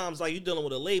because sometimes like you're dealing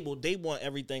with a label, they want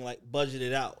everything like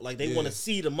budgeted out, like they want to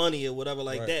see the money or whatever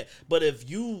like that. But if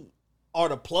you are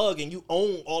the plug and you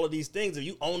own all of these things, if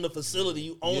you own the facility,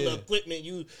 you own the equipment,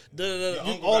 you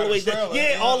all the way down,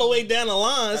 all the way down the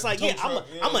line. It's like, I'm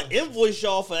gonna invoice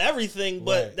y'all for everything,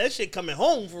 but that shit coming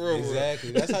home for real.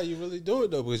 Exactly. That's how you really do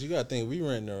it though, because you gotta think we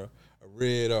rent a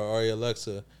Red or Ari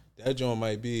Alexa. That joint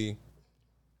might be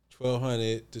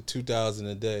 $1,200 to $2,000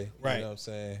 a day. Right. You know what I'm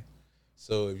saying?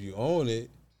 So if you own it,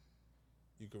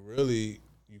 you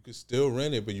could still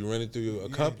rent it, but you rent it through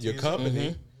your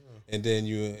company. Mm-hmm. And then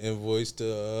you invoice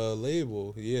the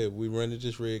label. Yeah, we rented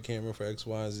this Red camera for X,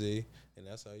 Y, and Z. And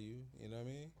that's how you know what I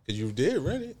mean? Because you did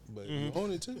rent it, but you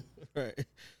own it too. Right.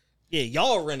 Yeah,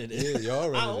 y'all rented it. Yeah, y'all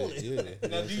rented it. Yeah.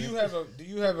 Now, do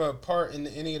you have a part in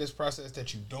any of this process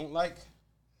that you don't like?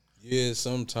 Yeah,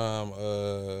 sometime.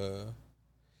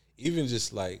 Even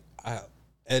just like I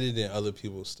editing other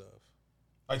people's stuff.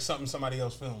 Like something somebody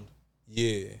else filmed.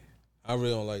 Yeah, I really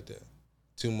don't like that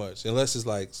too much. Unless it's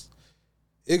like,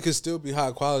 it could still be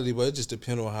high quality, but it just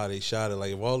depends on how they shot it.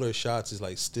 Like if all their shots is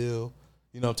like still,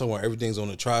 you know what I'm talking about, everything's on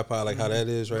a tripod, like how that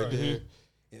is right there.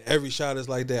 And every shot is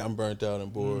like that, I'm burnt out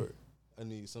and bored. I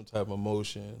need some type of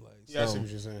motion. Like I see what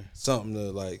you're saying. Something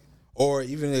to like, or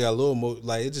even they got a little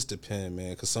like, it just depends,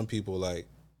 man. Because some people like,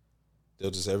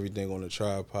 they'll just everything on a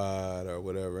tripod or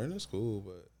whatever, and it's cool.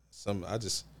 But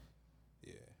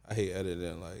I hate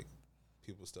editing like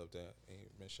people's stuff that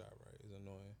ain't been shot right. It's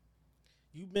annoying.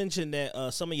 You mentioned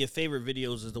that some of your favorite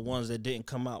videos is the ones that didn't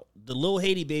come out. The Lil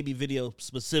Haiti Baby video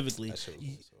specifically.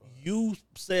 You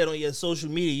said on your social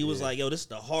media, you was like, yo, this is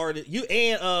the hardest. You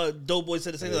and Doughboy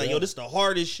said the same thing, like, yo, this is the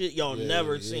hardest shit y'all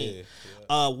never seen.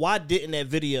 Yeah. Why didn't that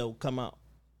video come out?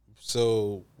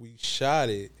 So we shot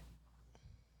it.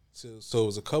 So it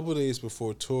was a couple days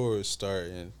before tour was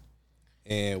starting,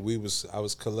 and I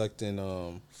was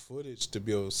collecting footage to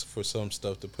be able for some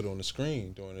stuff to put on the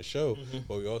screen during the show,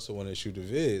 but we also wanted to shoot a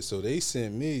vid. So they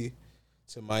sent me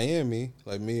to Miami,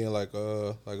 like me and like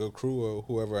a crew or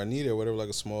whoever I needed, or whatever, like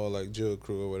a small like jug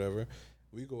crew or whatever.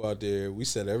 We go out there, we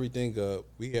set everything up.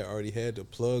 We had already had the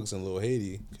plugs in Lil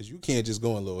Haiti, because you can't just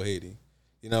go in Lil Haiti.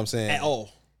 You know what I'm saying? At all.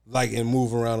 Like, and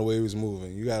move around the way he was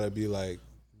moving. You gotta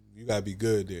be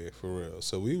good there for real.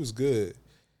 So we was good.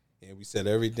 And we set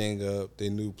everything up. They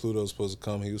knew Pluto was supposed to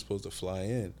come. He was supposed to fly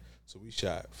in. So we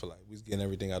shot for we was getting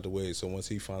everything out the way. So once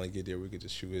he finally get there, we could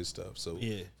just shoot his stuff. So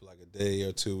for like a day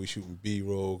or two, we shooting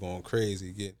B-roll, going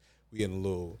crazy. We getting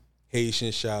little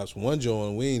Haitian shops. One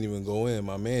joint, we ain't even go in.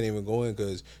 My man didn't even go in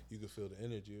because you could feel the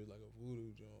energy. It was like a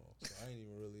voodoo joint. So I ain't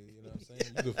even really, you know what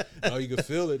I'm saying? You could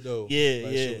feel it though. Yeah,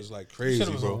 like, shit was like crazy,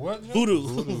 bro. What?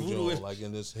 Voodoo joint. Like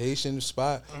in this Haitian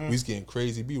spot, we was getting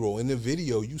crazy B-roll. In the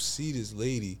video, you see this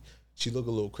lady. She look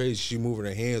a little crazy. She moving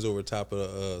her hands over top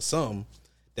of something.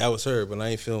 That was her, but I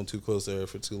ain't filmed too close to her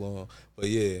for too long. But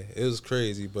yeah, it was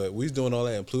crazy. But we was doing all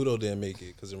that, and Pluto didn't make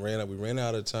it because we ran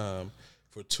out of time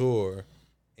for tour,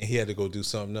 and he had to go do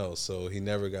something else. So he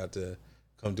never got to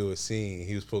come do a scene.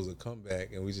 He was supposed to come back,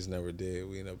 and we just never did.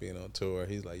 We ended up being on tour.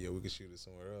 He's like, yo, we could shoot it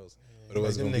somewhere else. But it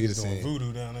wasn't going to be the scene.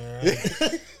 Voodoo down there.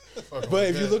 Right? But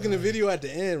if you look in the video at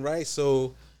the end, right,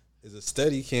 so it's a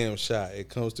steady cam shot. It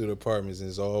comes through the apartments, and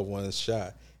it's all one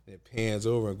shot. And it pans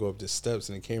over and go up the steps,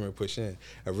 and the camera push in.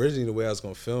 Originally, the way I was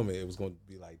going to film it, it was going to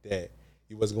be like that.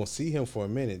 You wasn't going to see him for a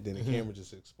minute. Then the camera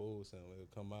just exposed him. It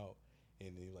would come out.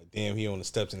 And then you're like, damn, he on the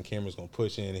steps, and the camera's going to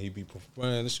push in, and he'd be,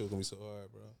 man, this shit was going to be so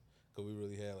hard, bro. Because we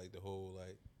really had, like, the whole,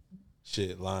 like,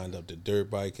 shit lined up. The dirt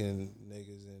biking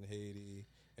niggas in Haiti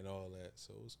and all that.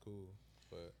 So it was cool.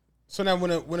 But so now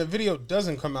when a video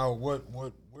doesn't come out, where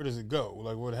does it go?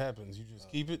 Like, what happens? You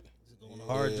just keep it? Is it on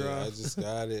a hard drive? I just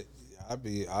got it.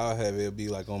 I'll have it be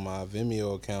like on my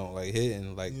Vimeo account, like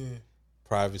hidden, like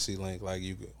privacy link, like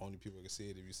you could, only people can see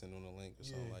it if you send them a link or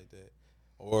something like that.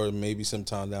 Or maybe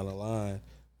sometime down the line,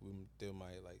 they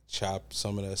might like chop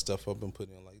some of that stuff up and put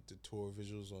in like the tour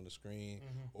visuals on the screen,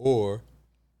 or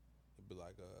it'd be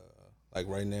like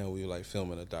right now we like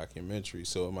filming a documentary,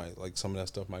 so it might like some of that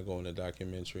stuff might go in the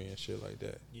documentary and shit like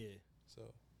that. Yeah. So,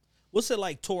 what's it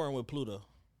like touring with Pluto?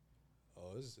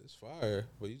 Oh, it's fire,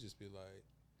 but you just be like,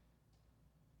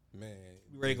 man,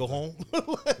 you ready to go home?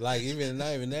 Like even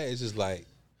not even that, it's just like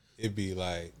it'd be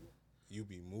like you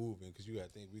be moving because you gotta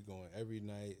think we going every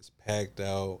night. It's packed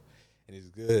out and it's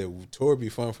good. Tour be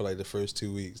fun for like the first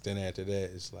 2 weeks. Then after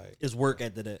that, it's like it's work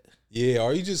after that. Yeah,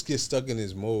 or you just get stuck in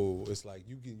this mode. It's like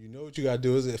you know what you gotta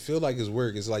do. It feel like it's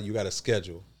work. It's like you got a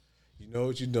schedule. You know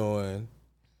what you're doing.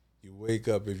 You wake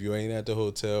up if you ain't at the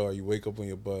hotel, or you wake up on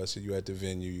your bus, or you at the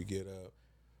venue. You get up,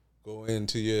 go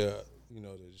into your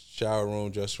the shower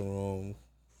room, dressing room,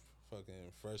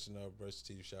 fucking freshen up, brush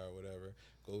your teeth, shower, whatever.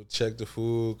 Go check the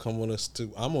food. Come on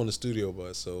I'm on the studio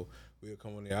bus, so we'll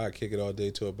come on there. I kick it all day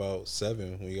till about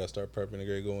 7 when you gotta start prepping to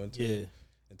get going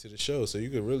into the show. So you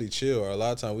could really chill. Or a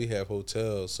lot of time we have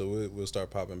hotels, so we'll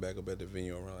start popping back up at the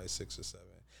venue around like 6 or 7.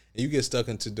 And you get stuck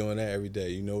into doing that every day.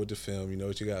 You know what to film. You know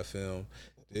what you got to film.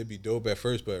 It'd be dope at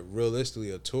first, but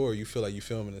realistically, a tour, you feel like you're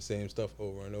filming the same stuff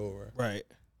over and over. Right.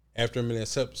 After a minute,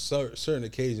 certain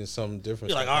occasions, something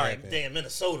different. You're like, all right, damn,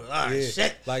 Minnesota. All right,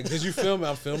 shit. Like, because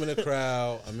I'm filming a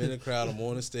crowd. I'm in the crowd. I'm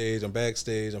on the stage. I'm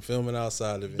backstage. I'm filming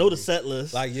outside of it. Know the set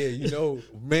list. Like,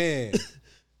 man.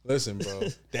 Listen, bro.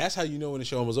 That's how you know when the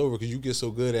show was over, because you get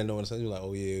so good at knowing the song. You're like,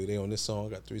 oh, yeah, they on this song.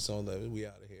 Got 3 songs left. We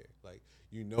out of here. Like,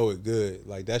 you know it good.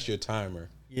 Like, that's your timer.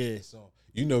 Yeah. So,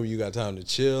 you know you got time to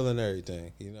chill and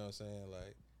everything. You know what I'm saying?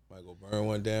 Like, might go burn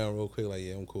one down real quick. Like,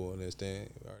 yeah, I'm cool on this thing.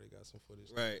 We already got some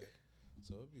footage. Right.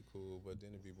 So it'd be cool, but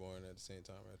then it'd be boring at the same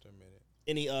time after a minute.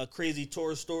 Any crazy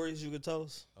tour stories you could tell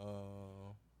us?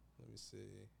 Let me see.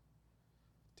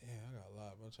 Damn, I got a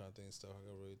lot, but I'm trying to think of stuff I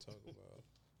can really talk about.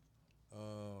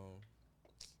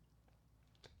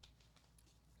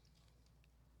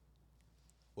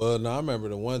 Well, no, I remember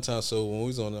the one time. So when we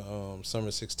was on the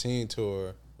Summer 16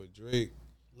 tour with Drake,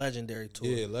 legendary tour.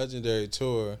 Yeah, legendary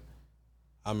tour.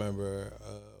 I remember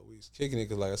we was kicking it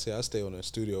because, like I said, I stay on a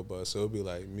studio bus, so it'd be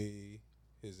like me,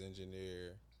 his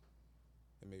engineer,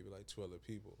 and maybe like 2 other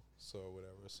people, so or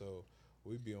whatever. So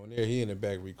we'd be on there. He in the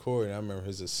back recording. I remember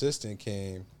his assistant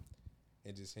came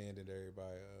and just handed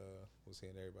everybody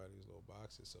these little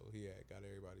boxes. So he had got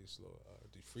everybody's little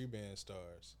these Freeband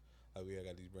stars. Like we had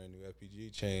got these brand new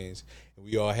FPG chains, and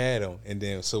we all had them. And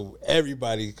then so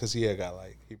everybody, because he had got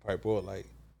he probably bought like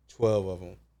 12 of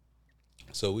them.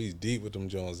 So we was deep with them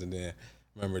Jones. And then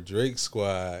remember Drake's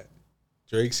squad.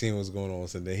 Drake seen what's going on,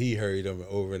 so then he hurried them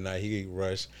overnight. He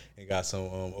rushed and got some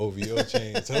OVO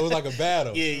chains. So it was like a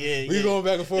battle. We going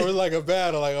back and forth. It was like a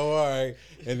battle. Like, oh, all right.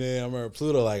 And then I remember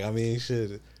Pluto, like, I mean,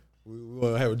 shit, we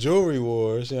want to have a jewelry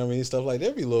wars. You know what I mean? Stuff like that.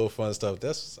 That'd be little fun stuff.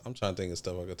 I'm trying to think of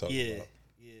stuff I could talk about. Yeah.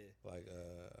 Like,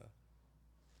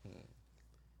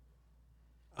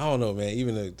 I don't know, man.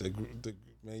 Even the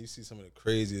man, you see some of the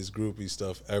craziest groupie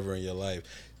stuff ever in your life.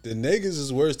 The niggas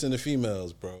is worse than the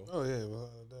females, bro. Oh, yeah, well,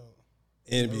 I don't.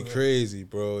 And it'd be crazy,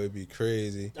 bro. It'd be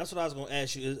crazy. That's what I was going to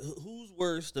ask you. Who's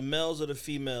worse, the males or the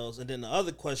females? And then the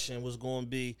other question was going to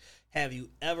be, have you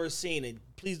ever seen it?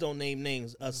 Please don't name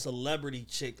names. A celebrity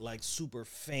chick like super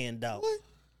fanned out. What?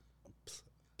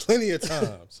 Plenty of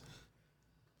times.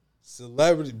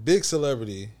 Big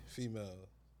celebrity female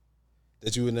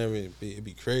that you would never be. It'd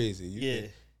be crazy.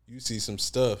 You see some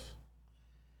stuff,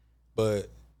 but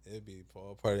it'd be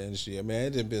all part of the industry. I mean,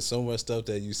 it done been so much stuff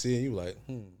that you see and you like,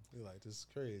 you're like, this is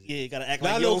crazy. Yeah, you gotta act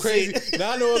like you don't crazy.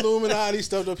 Now I know Illuminati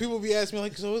stuff though. People be asking me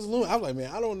like, so it's Illuminati? I'm like,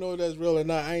 man, I don't know if that's real or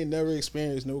not. I ain't never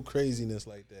experienced no craziness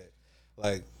like that.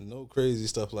 Like no crazy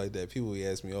stuff like that. People be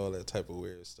asking me all that type of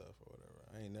weird stuff or whatever.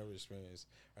 I ain't never experienced.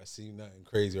 I see nothing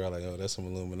crazy. Or I'm like, oh, that's some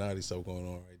Illuminati stuff going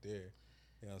on right there.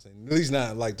 You know what I'm saying? At least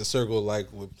not like the circle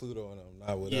like with Pluto and them,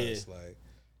 not with us. Like,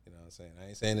 you know what I'm saying? I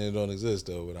ain't saying that it don't exist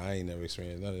though, but I ain't never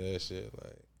experienced none of that shit.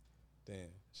 Like, damn,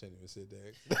 shouldn't even sit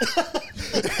there.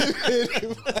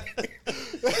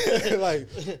 Like,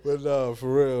 but no,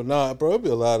 for real, nah, bro, it'll be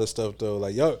a lot of stuff though.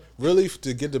 Like, y'all really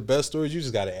to get the best stories, you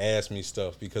just gotta ask me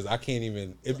stuff because I can't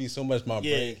even. It'd be so much my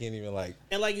brain can't even like.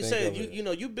 And like you said, you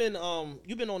know you've been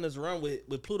on this run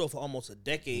with Pluto for almost a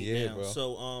decade now. Bro.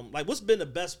 So like, what's been the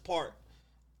best part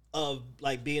of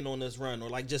like being on this run, or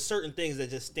like just certain things that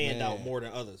just stand out more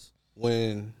than others?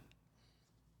 When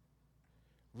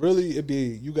really it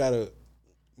be you gotta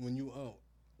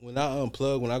when I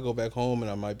unplug, when I go back home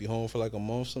and I might be home for like a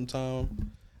month sometime.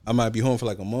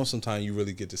 You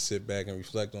really get to sit back and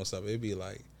reflect on stuff. It'd be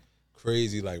like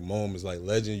crazy like moments, like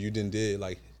legend you did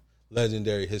like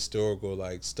legendary historical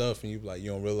like stuff, and you like you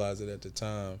don't realize it at the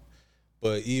time.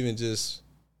 But even just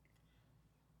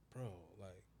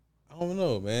I don't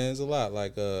know, man. It's a lot.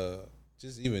 Like,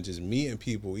 just meeting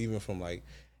people, even from like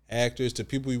actors to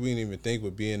people you wouldn't even think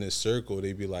would be in this circle.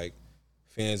 They'd be like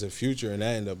fans of Future, and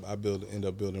I end up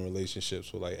building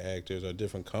relationships with like actors or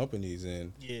different companies,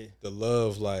 and the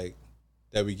love like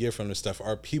that we get from this stuff.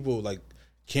 Are people like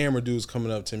camera dudes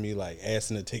coming up to me like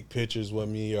asking to take pictures with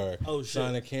me or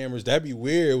signing cameras? That'd be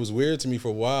weird. It was weird to me for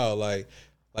a while. Like,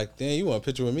 damn, you want a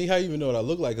picture with me? How you even know what I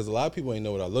look like? Because a lot of people ain't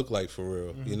know what I look like for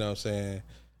real. Mm-hmm. You know what I'm saying?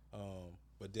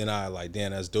 But then I like,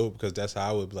 damn, that's dope because that's how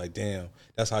I would be like, damn,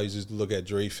 that's how you just look at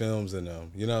Dre films and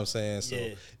them. You know what I'm saying? So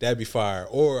that'd be fire.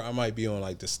 Or I might be on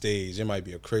like the stage. It might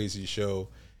be a crazy show.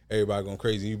 Everybody going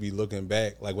crazy. You be looking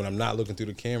back. Like when I'm not looking through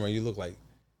the camera, you look like,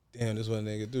 damn, this is what a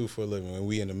nigga do for a living. When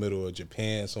we in the middle of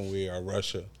Japan somewhere or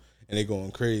Russia and they going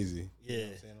crazy. Yeah. You know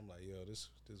what I'm saying? I'm like, yo, this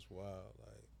is wild.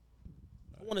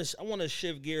 I want to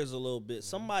shift gears a little bit.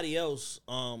 Somebody else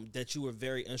that you were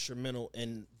very instrumental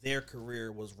in their career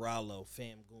was Rollo,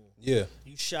 Fam Goon. Yeah.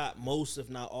 You shot most, if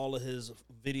not all, of his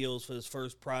videos for his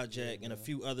first project and a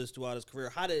few others throughout his career.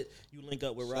 How did you link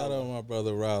up with Rollo? Shout out my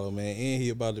brother Rollo, man. And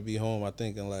he about to be home, I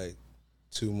think, in like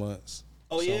 2 months.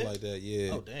 Oh, something like that,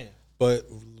 yeah. Oh, damn. But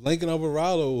linking up with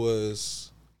Rollo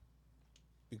was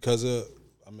because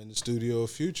I'm in the studio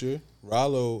of Future.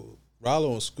 Rollo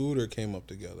and Scooter came up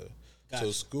together. Gotcha.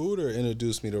 So Scooter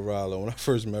introduced me to Rollo. When I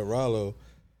first met Rollo,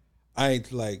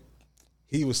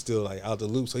 he was still like out the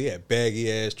loop. So he had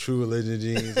baggy ass True Religion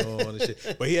jeans on and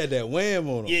shit. But he had that wham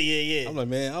on him. Yeah. I'm like,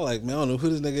 man, I don't know who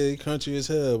this nigga is, country as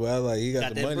hell. But I like, he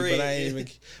got the money,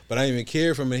 bread. But I ain't even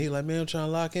care for him. And he like, man, I'm trying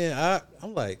to lock in.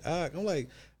 I'm like,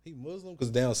 he Muslim? Because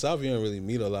down south, you don't really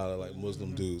meet a lot of like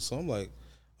Muslim dudes. So I'm like,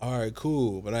 all right,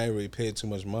 cool. But I ain't really paid too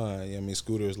much mind. You know what I mean?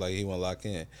 Scooter was like, he want to lock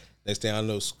in. Next thing I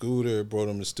know, Scooter brought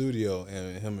him to the studio,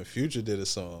 and him and Future did a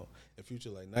song. And Future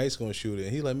like, Nice gonna shoot it.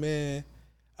 And he like, man,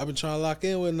 I've been trying to lock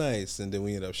in with Nice. And then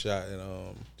we ended up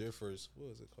shooting their first, what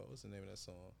was it called? What's the name of that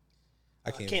song? I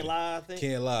Can't Lie, I think.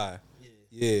 Can't Lie.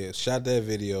 Yeah, shot that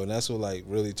video, and that's what like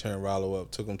really turned Rollo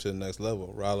up, took him to the next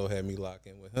level. Rollo had me lock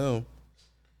in with him.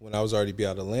 When I was already be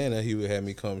out of Atlanta, he would have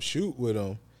me come shoot with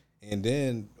him, and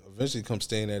then eventually come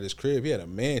staying at his crib. He had a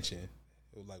mansion.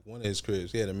 It was like one of his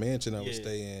cribs. He had a mansion I would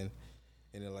stay in,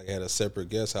 and then like had a separate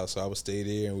guest house. So I would stay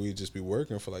there, and we'd just be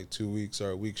working for like 2 weeks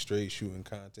or a week straight shooting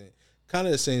content. Kind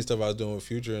of the same stuff I was doing with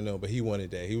Future and them, but he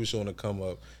wanted that. He was showing to come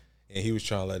up, and he was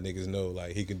trying to let niggas know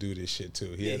like he can do this shit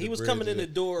too. He was coming in the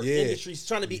door, industry,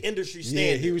 trying to be industry standard.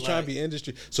 Yeah, he was trying to be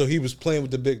industry. So he was playing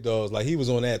with the big dogs. Like he was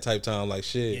on that type time. Like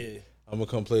shit, I'm gonna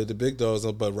come play with the big dogs.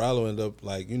 But Rollo ended up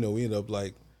like we ended up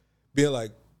like being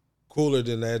like cooler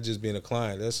than that, just being a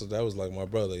client. That was like my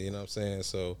brother, you know what I'm saying?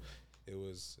 So it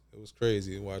was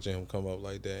crazy watching him come up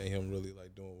like that and him really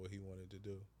like doing what he wanted to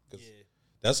do. Cause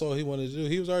that's all he wanted to do.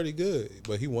 He was already good,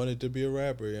 but he wanted to be a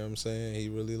rapper, you know what I'm saying? He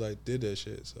really like did that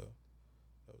shit, so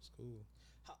that was cool.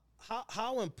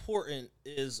 How important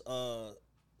is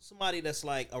somebody that's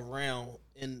like around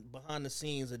and behind the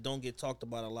scenes that don't get talked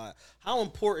about a lot? How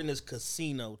important is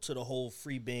Casino to the whole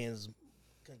Freeband's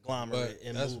conglomerate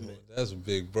and movement? That's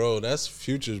big, bro. That's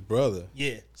Future's brother.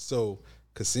 Yeah. So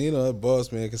Casino,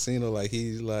 boss man, Casino, like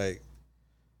he's like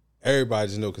everybody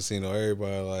just know Casino.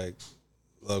 Everybody like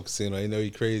love Casino. They know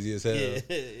he crazy as hell.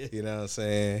 Yeah. You know what I'm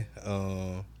saying?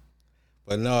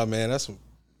 But no, man,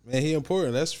 he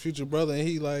important. That's Future brother, and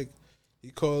he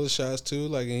called the shots too.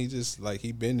 Like, and he just like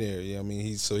he been there. You know what I mean?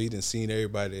 He done seen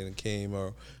everybody that came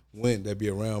or went that be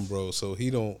around, bro. So he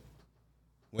don't.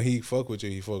 When he fuck with you,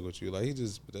 he fuck with you. Like,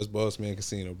 that's boss man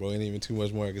Casino, bro. Ain't even too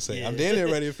much more I can say. Yeah. I'm damn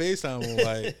near ready to FaceTime him.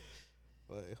 Like,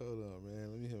 hold on,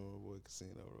 man. Let me hit my boy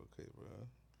Casino real quick, bro.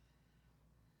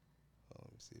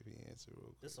 Let me see if he answered real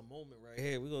quick. This a moment right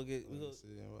here. We gonna see.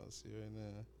 I'm about to see right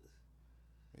now.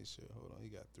 Make sure. Hold on. He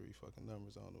got 3 fucking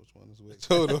numbers. I don't know which one is which.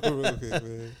 Hold on real quick,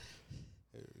 man.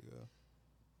 There we go.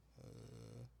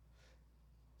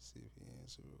 See if he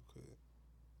answers real quick.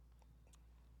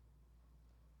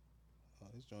 Oh,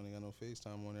 this joint ain't got no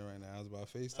FaceTime on there right now. I was about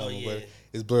FaceTime, but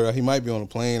it's blurred out. He might be on a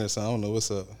plane or something. I don't know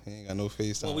what's up. He ain't got no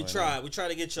FaceTime. Well, we right tried. now. We tried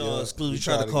to get y'all exclusive. We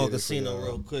tried to call Casino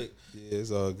real quick. Yeah,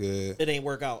 it's all good. It ain't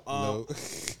work out. No.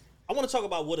 I want to talk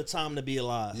about What a Time to Be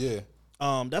Alive. Yeah.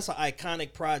 That's an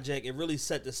iconic project. It really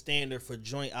set the standard for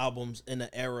joint albums in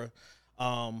the era.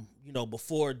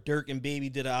 Before Dirk and Baby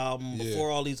did an album,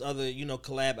 before all these other,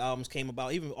 collab albums came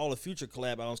about, even all the future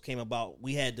collab albums came about,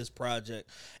 we had this project.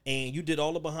 And you did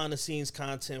all the behind-the-scenes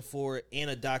content for it and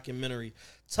a documentary.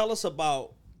 Tell us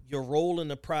about your role in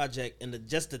the project and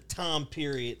just the time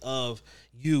period of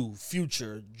you,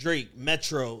 Future, Drake,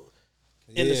 Metro,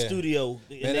 in the studio,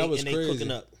 and they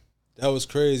cooking up. That was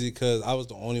crazy because I was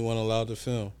the only one allowed to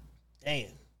film. Damn.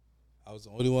 I was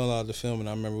the only one allowed to film, and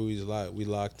I remember we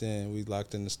locked in. We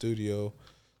locked in the studio.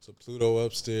 So Pluto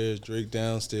upstairs, Drake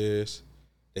downstairs.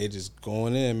 They just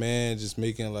going in, man, just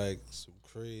making like some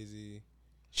crazy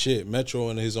shit. Metro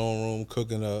in his own room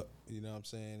cooking up, you know what I'm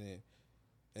saying?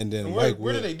 And then where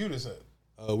did they do this at?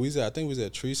 I think we was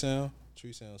at Tree Sound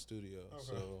Studio,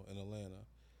 so in Atlanta.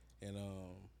 And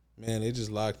man, they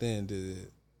just locked in,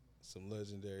 did some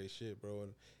legendary shit, bro.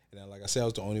 And like I said, I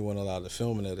was the only one allowed to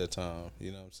film it at that time.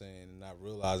 You know what I'm saying? And not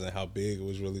realizing how big it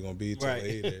was really gonna be till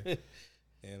later.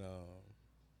 And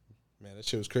man, that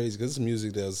shit was crazy because it's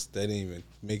music that didn't even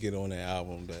make it on that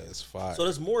album. That's fire. So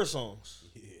there's more songs.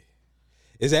 Yeah,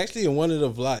 it's actually in one of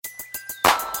the vlogs.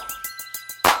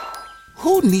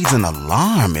 Who needs an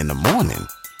alarm in the morning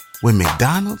when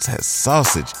McDonald's has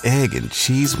sausage, egg, and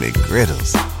cheese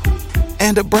McGriddles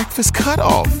and a breakfast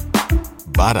cutoff?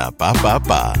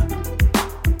 Ba-da-ba-ba-ba.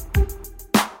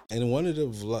 And one of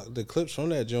the clips from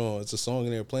that joint, it's a song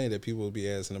in there playing that people would be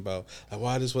asking about, like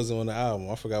why this wasn't on the album.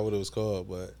 I forgot what it was called,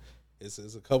 but it's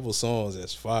a couple songs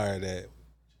that's fire that.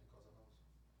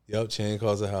 Yep, Chain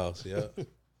Calls a House. Yep,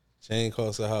 Chain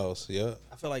Calls a House. Yep.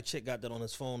 I feel like Chick got that on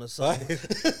his phone or something.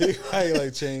 Right,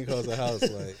 like Chain Calls a House,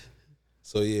 like.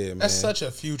 So yeah, man. That's such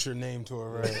a Future name to it,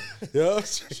 right? Yep.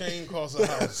 Chain Calls a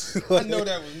House. I know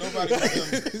that was nobody.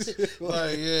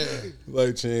 Like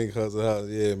like Chain Calls a House.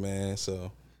 Yeah, man.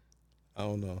 So. I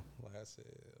don't know. Like I said,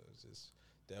 it was just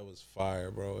that was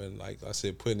fire, bro. And like I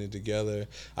said, putting it together.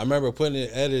 I remember putting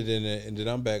it, editing it, and then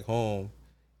I'm back home,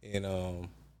 and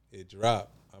it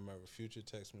dropped. I remember Future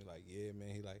texted me like, "Yeah,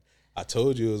 man." He like, "I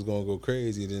told you it was gonna go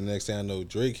crazy." Then the next thing I know,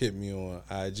 Drake hit me on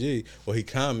IG. Well, he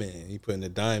commented. He putting the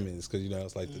diamonds because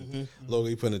it's like the logo.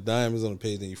 He putting the diamonds on the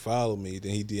page. Then he followed me.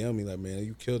 Then he DM'd me like, "Man,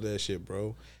 you killed that shit,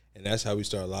 bro." And that's how we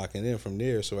started locking in from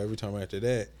there. So every time after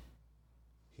that.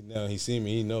 Now he see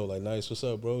me, he know like, nice, what's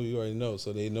up, bro? You already know,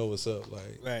 so they know what's up.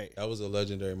 Like, right. That was a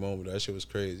legendary moment. That shit was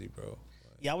crazy, bro. Like,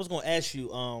 yeah, I was gonna ask you,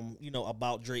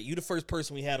 about Drake. You the first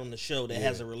person we had on the show that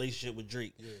has a relationship with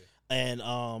Drake, and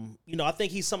I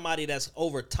think he's somebody that's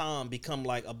over time become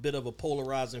like a bit of a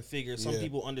polarizing figure. Some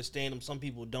people understand him, some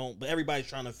people don't, but everybody's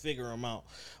trying to figure him out.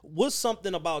 What's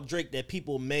something about Drake that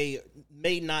people may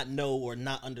not know or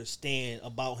not understand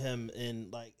about him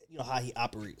and how he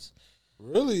operates?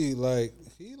 Really,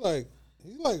 he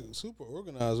super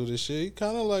organized with this shit. He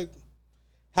kind of like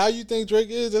how you think Drake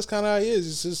is. That's kind of how he is.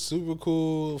 He's just super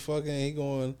cool. Fucking,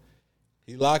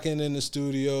 he locking in the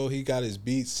studio. He got his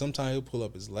beats. Sometimes he'll pull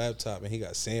up his laptop and he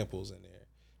got samples in there.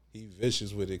 He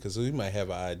vicious with it because he might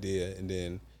have an idea and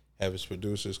then have his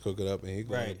producers cook it up and he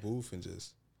go in the booth and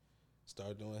just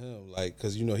start doing him. Like,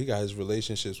 because he got his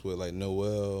relationships with like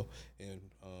Noel and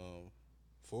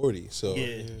 40, so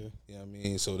you know what I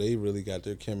mean. So they really got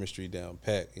their chemistry down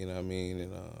pat, you know what I mean.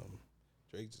 And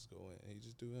Drake just go in, he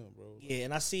just do him, bro. Yeah,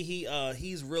 and I see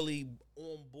he's really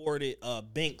onboarded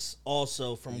Banks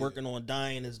also from working on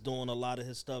Dying is doing a lot of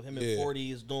his stuff. Him and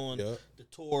 40 is doing the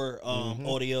tour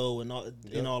audio and all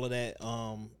of that. You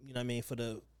know what I mean, for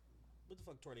the what the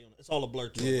fuck tour they on? It's all a Blur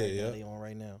tour now they on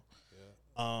right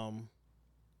now.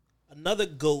 Another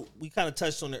GOAT, we kind of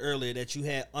touched on it earlier, that you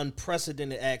had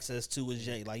unprecedented access to was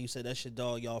Jay. Like you said, that's your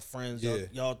dog, y'all friends.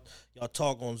 Y'all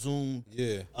talk on Zoom.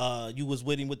 Yeah. You was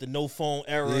with him with the no phone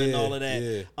era and all of that.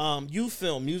 Yeah. You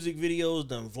filmed music videos,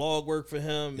 done vlog work for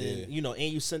him, and and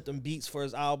you sent them beats for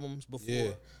his albums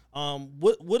before. Yeah.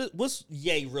 What's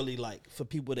Ye really like for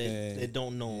people that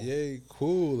don't know him? Ye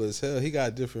cool as hell. He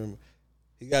got different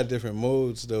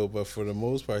modes though, but for the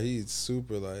most part, he's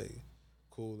super like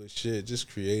cool as shit, just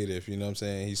creative, you know what I'm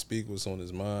saying? He speak what's on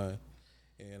his mind.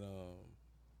 And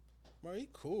bro, he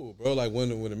cool, bro. Like when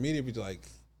the media be like,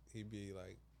 he'd be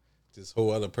like this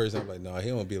whole other person. I'm like, no, he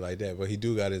don't be like that. But he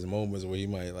do got his moments where he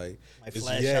might like it's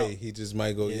flash yay. out. He just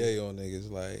might go yay on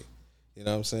niggas. Like, you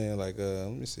know what I'm saying? Like,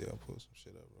 let me see. I'll pull some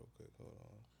shit up real quick. Hold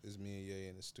on. It's me and Ye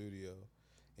in the studio,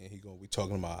 and he gonna be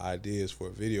talking about ideas for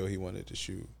a video he wanted to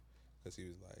shoot. Cause he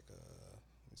was like, let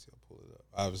me see. I'll pull it up.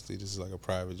 Obviously, this is like a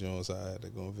private joint, so I had to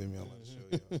go on Vimeo. I'm about to show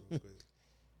y'all real quick.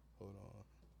 Hold on.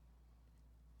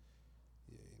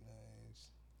 Yeah, nice.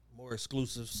 More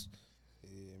exclusives.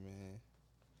 Yeah, man.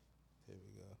 Here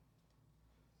we go.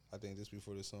 I think this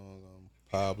before the song,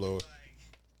 Pablo. I'm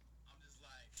just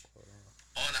like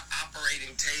on an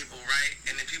operating table, right?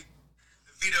 And then people,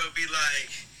 the video would be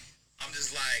like, I'm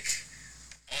just like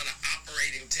on an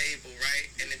operating table, right?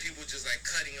 And then people just like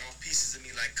cutting off pieces of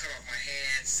me, like cut off my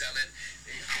hand, sell it,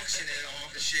 they auction it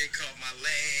off and shit, cut off my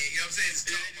leg. You know what I'm saying?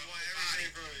 Just cut off my body.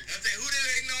 You know what I'm saying? Who did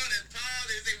they know that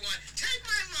pilots they want? Take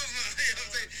my mama. You know what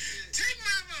I'm saying? Take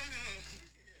my mama.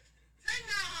 Take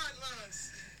my heart lungs.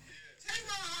 Take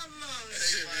my heart lungs. That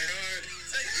shit be hard.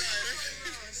 Take my heart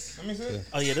lungs. Let me see.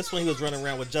 Oh yeah, this one he was running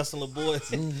around with Justin LeBoy.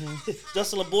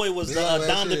 Justin LeBoy was Yeah,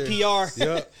 down to last PR.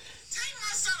 year. Yep. Take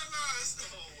my son of lungs.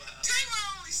 Take my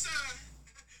only son.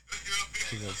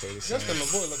 He gonna play the song. Justin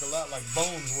LeBoy look a lot like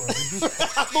Bones World.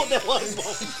 I thought that was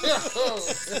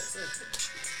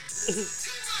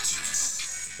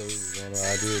So this is one of the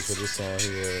ideas for this song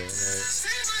here. Like,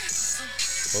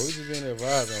 but we just been there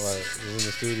vibing, like, we in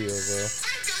the studio, bro.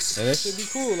 And that should be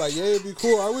cool. Like, yeah, it'd be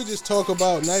cool. Or we just talk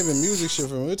about, not even music shit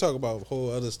for me. We talk about whole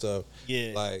other stuff.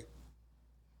 Yeah. Like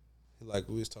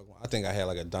we was talking about, I think I had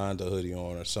like a Donda hoodie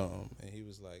on or something. And he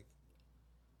was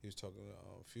talking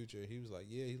Future. He was like,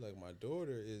 yeah, he's like, my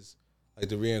daughter is like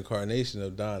the reincarnation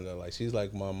of Donda. Like, she's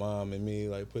like my mom and me,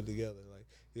 like, put together. Like,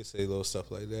 he'll say little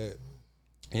stuff like that.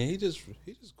 And he just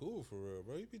cool for real,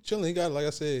 bro. He be chilling. He got, like I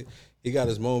said, he got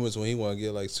his moments when he want to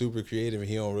get like super creative and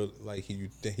he don't really, like, he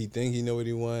think he know what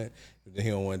he want, but then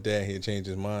he don't want that. He'll change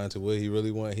his mind to what he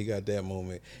really want. He got that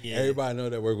moment. Yeah. Everybody know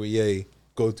that work with Ye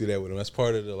go through that with him. That's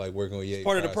part of the like working with Ye.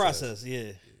 Part of the process,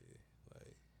 yeah.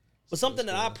 But something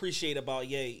that I appreciate about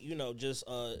Ye, you know, just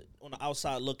on the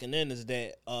outside looking in, is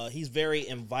that he's very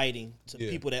inviting to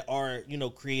people that are, you know,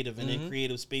 creative and in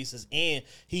creative spaces, and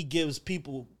he gives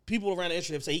people around the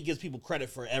industry say he gives people credit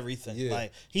for everything. Yeah.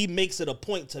 Like, he makes it a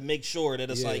point to make sure that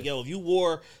it's like, yo, if you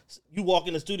walk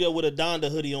in the studio with a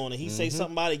Donda hoodie on and he say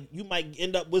something about it, you might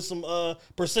end up with some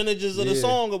percentages of the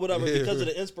song or whatever because of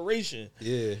the inspiration.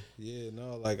 Yeah,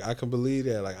 no, like, I can believe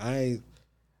that. Like,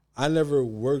 I never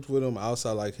worked with him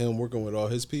outside like him working with all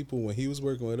his people when he was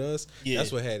working with us. Yeah.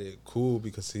 That's what had it cool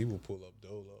because he would pull up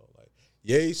Dolo. Like,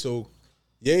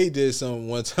 Ye did something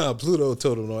one time. Pluto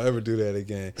told him don't ever do that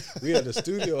again. We at the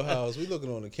studio house. We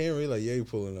looking on the camera. He like, Ye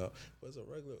pulling up. But it's a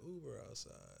regular Uber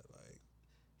outside. Like,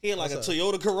 he in like a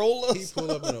Toyota Corolla? He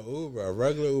pulled up in an Uber, a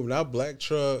regular Uber, not black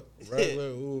truck,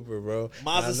 regular Uber, bro.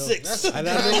 Mazda 6. And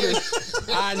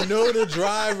I know the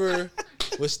driver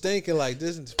was thinking like,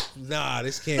 this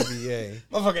can't be Ye.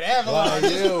 Motherfucking Avalon.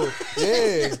 Like, yo,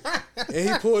 yeah. And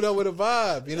he pulled up with a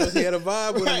vibe. You know, he had a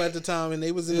vibe with him at the time, and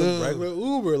they was in a regular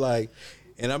Uber, like.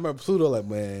 And I remember Pluto like,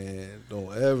 man,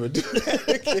 don't ever do that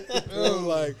again.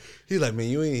 Like, he like, man,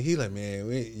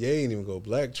 Ye ain't even go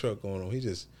black truck on him. He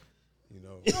just, you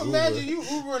know. You imagine you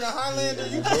Ubering a Highlander,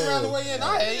 you come around the way in.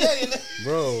 I had Ye.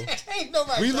 Bro, ain't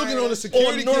nobody. We looking on the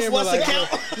security camera like,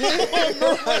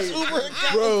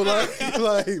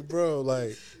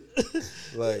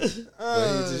 like, he's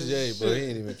just Ye, bro. He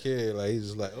ain't even care. Like, he's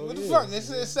just like, oh, what the fuck? This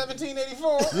is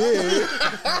 1784.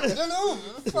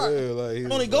 Like,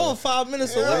 I'm only going 5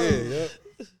 minutes away. Yeah.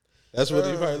 That's what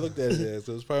he probably looked at it as.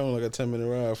 So it's probably only like a 10-minute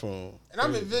ride from him. And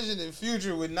I'm envisioning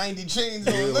Future with 90 chains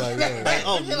on.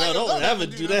 Don't ever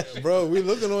do that. Bro, we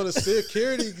looking on the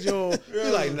security joint. We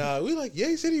like, nah. We like,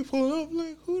 Ye said he pulling up. I'm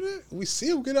like, who that? We see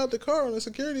him get out the car on the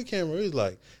security camera. He's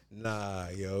like, nah,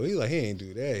 yo. He like, he ain't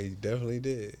do that. He definitely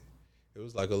did. It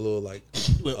was like a little like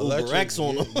Uber X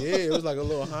on him. Yeah, it was like a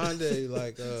little Hyundai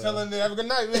like. Telling them to have a good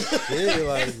night, man. Yeah,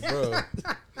 like, bro.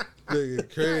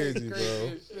 Nigga, crazy,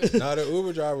 bro. Nah, the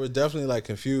Uber driver was definitely like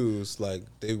confused. Like,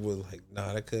 they were like,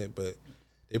 nah, that couldn't. But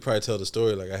they probably tell the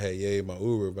story like I had Ye in my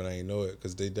Uber, but I ain't know it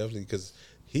because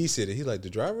he said it. He like, the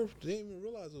driver didn't even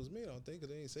realize it was me. I don't think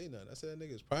because they ain't say nothing. I said that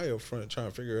nigga's probably up front trying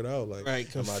to figure it out. Like,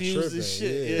 right, am I confused tripping? as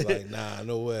shit. Yeah, like, nah,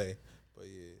 no way. But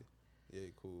yeah,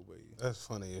 cool, but that's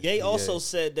funny. Ye also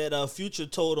said that Future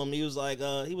told him he was like,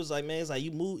 man, he's like,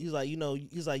 you move, he's like, you know,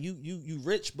 he's like, you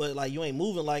rich, but like you ain't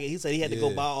moving like it. He said he had to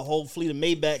go buy a whole fleet of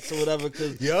Maybachs or whatever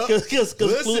because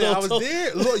listen, Pluto I was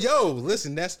there. Look,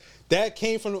 listen, that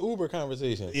came from the Uber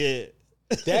conversation. Yeah.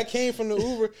 That came from the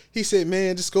Uber. He said,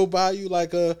 man, just go buy you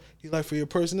like he like for your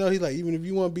personnel. He like, even if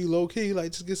you want to be low key, he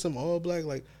like just get some all black,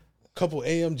 like a couple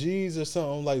AMGs or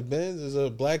something, like Benz is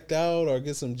blacked out, or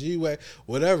get some G-Wag,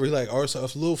 whatever. He like, or a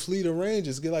little fleet of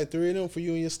Rangers, get like 3 of them for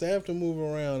you and your staff to move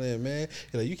around in, man.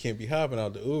 He like, you can't be hopping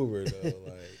out the Uber though.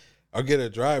 Like, or get a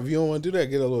driver. If you don't want to do that,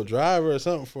 get a little driver or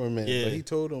something for him, man. Yeah. But he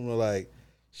told him like,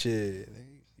 shit,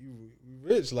 you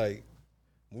rich, like,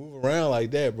 move around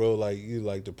like that, bro. Like you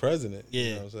like the president. Yeah. You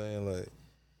know what I'm saying? Like,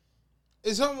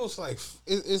 It's almost like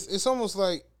it's almost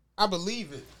like I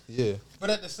believe it. yeah. But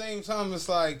at the same time, it's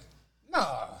like,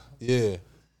 nah. Yeah.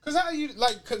 Cause how you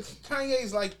like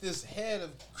Kanye's like this head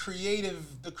of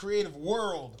the creative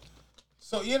world.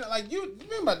 So you know, like you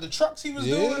remember the trucks he was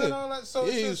doing and all that. So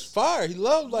yeah, it's he was just, fire. He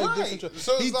loved like right. different trucks.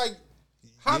 So it's like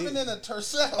hopping in a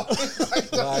Tercel.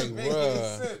 Like, doesn't make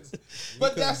any sense.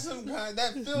 But that's some kind.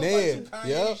 That feels like some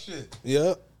Kanye shit.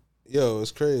 Yep. Yo,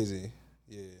 it's crazy.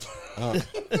 Yeah.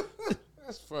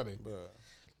 That's funny. Bruh.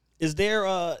 Is there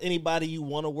anybody you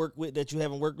want to work with that you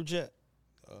haven't worked with yet?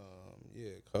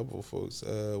 Yeah, a couple of folks.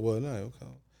 Well, no,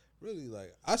 really,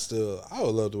 like I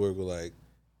would love to work with like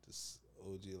this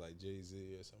OG like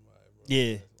Jay-Z or somebody, bro.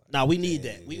 Yeah. Nah, we need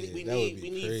that. We that would be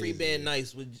need crazy. Freeband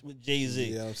Nice with Jay-Z.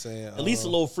 You know what I'm saying? At least a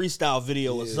little freestyle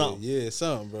video or something. Yeah,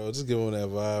 something, bro. Just give him that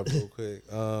vibe real quick.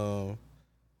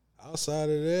 Outside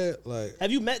of that, like,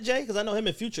 Have you met Jay? Because I know him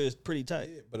and Future is pretty tight.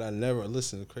 yeah, but I never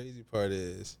listen. The crazy part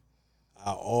is,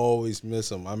 I always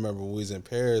miss him. I remember when we was in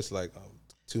Paris like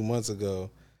 2 months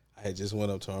ago. I had just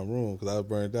went up to our room because I was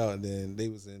burned out, and then they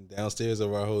was in downstairs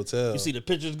of our hotel. You see the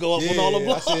pictures go up yeah, on all the I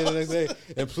blocks. seen it the next day.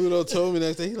 And Pluto told me the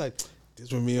next day, he like,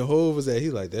 this where me and Hov was at.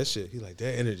 He like, that shit. He like,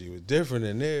 that energy was different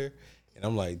in there. And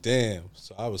I'm like, damn.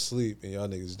 So I was asleep, and y'all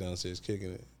niggas downstairs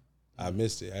kicking it. I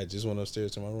missed it. I just went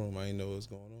upstairs to my room. I didn't know what was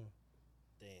going on.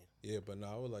 Damn. Yeah, but no,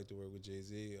 I would like to work with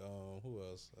Jay-Z. Who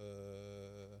else?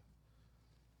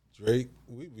 Drake.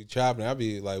 We be chopping. I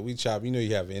be like, we chop. You know,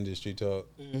 you have industry talk.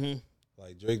 Mm-hmm.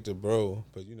 Like Drake the bro,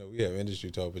 but you know we have industry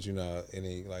talk, but you know it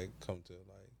ain't like come to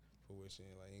like fruition,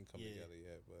 like ain't come together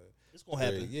yet. But it's gonna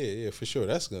happen. Yeah, for sure.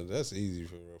 That's easy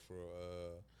for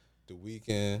the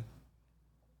weekend.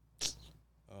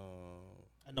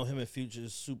 I know him and Future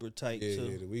is super tight Yeah, too.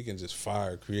 yeah, the weekend just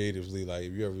fire creatively. Like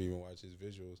if you ever even watch his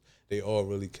visuals, they all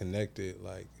really connected.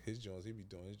 Like his joints, he be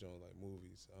doing his joints like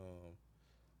movies.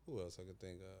 Who else I could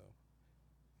think of?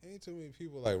 Ain't too many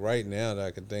people like right now that I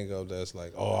can think of that's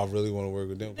like, oh, I really want to work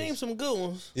with them. Name some good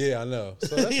ones. Yeah, I know.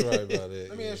 So that's right about it.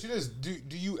 Let me ask you this: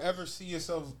 Do you ever see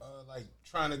yourself like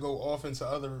trying to go off into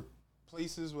other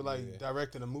places with like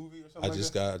directing a movie or something?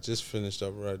 I just finished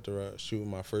up shooting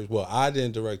my first. Well, I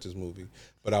didn't direct this movie,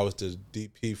 but I was the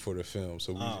DP for the film.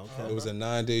 So it was a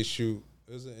 9-day shoot.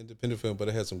 It was an independent film, but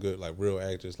it had some good like real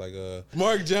actors like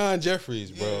Mark John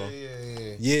Jeffries, bro.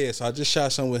 Yeah. So I just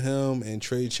shot some with him and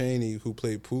Trey Chaney, who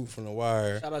played Poop from The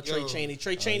Wire. Shout out Trey Chaney.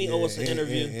 Trey Chaney owed us an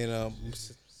interview. And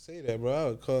say that, bro. I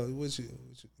would call.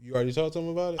 You already talked to him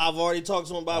about it? I've already talked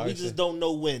to him about it. We just don't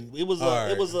know when. It was All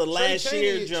it was a last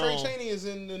year Trey joint. Chaney is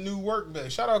in the new Workday.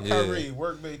 Shout out Kyrie,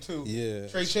 Workday too. Yeah.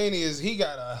 Trey Chaney he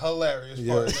got a hilarious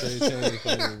part. Trey Chaney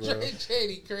funny, bro. Trey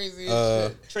Chaney crazy as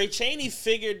shit. Trey Chaney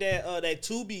figured that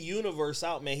Tubi universe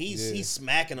out, man. He's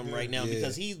smacking them right now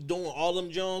because he's doing all them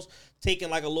Jones,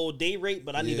 taking like a little day rate,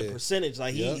 but I need a percentage.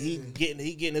 Like he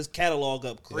getting his catalog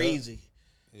up crazy.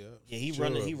 Yeah, he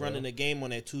running the game on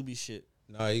that Tubi shit.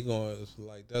 Nah, he going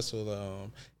like that's what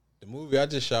the movie I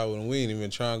just shot when we ain't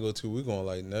even trying to go to. We going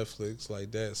like Netflix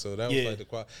like that. So that was like the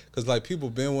quality because like people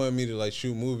been wanting me to like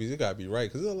shoot movies. It gotta be right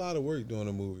because there's a lot of work doing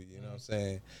a movie. You know what I'm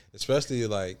saying? Especially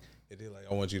like if they like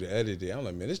I want you to edit it. I'm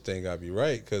like man, this thing gotta be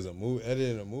right because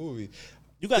editing a movie.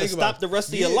 You gotta stop the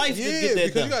rest of your life to get that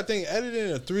because done. you gotta think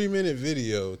editing a 3-minute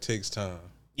video takes time.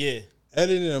 Yeah.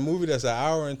 Editing a movie that's an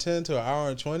hour and 10 to an hour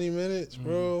and 20 minutes,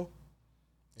 bro.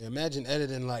 Yeah, imagine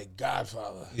editing like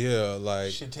Godfather. Yeah,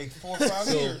 like should take 4 or 5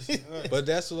 years. But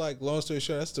that's like long story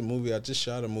short. That's the movie I just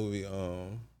shot a movie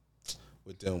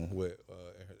with them with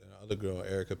another girl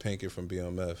Erica Pinkett from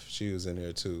BMF. She was in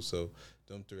there too. So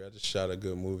them three, I just shot a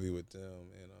good movie with them,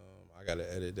 and I got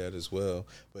to edit that as well.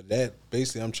 But that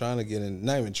basically, I'm trying to get in.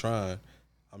 Not even trying.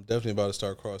 I'm definitely about to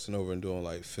start crossing over and doing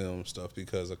like film stuff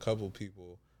because a couple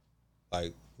people,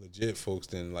 like legit folks,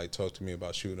 didn't like talk to me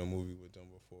about shooting a movie with them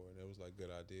before, and it was like good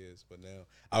ideas. But now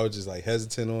I was just like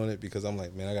hesitant on it because I'm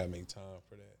like, man, I gotta make time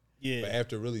for that. Yeah. But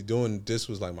after really doing this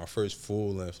was like my first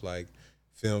full length like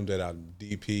film that I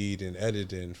DP'd and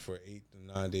edited for 8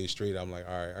 to 9 days straight. I'm like,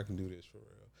 all right, I can do this for real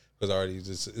because I already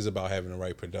just it's about having the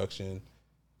right production,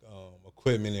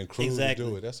 equipment, and crew to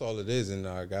do it. That's all it is, and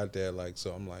I got that. Like,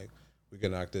 so I'm like, we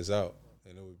can knock this out,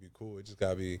 and it would be cool. It just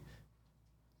gotta be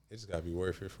it just gotta be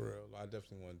worth it for real. I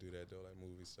definitely want to do that though, like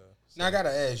movie stuff. So, Now I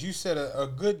gotta ask. You said a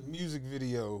good music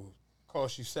video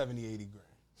costs you 70, 80 grand.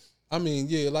 I mean,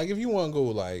 yeah, like if you want to go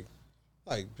like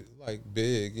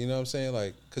big, you know what I'm saying?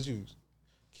 Like, cause you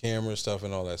camera stuff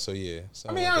and all that. So yeah.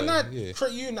 I mean, I'm not.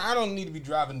 I don't need to be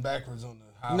driving backwards on the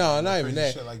highway. No, not even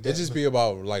that. Shit like It just be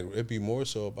about like it'd be more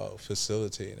so about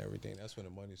facilitating everything. That's when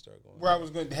the money start going. Where I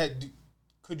was going to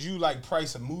could you like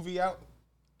price a movie out?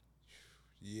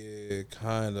 Yeah,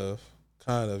 kind of,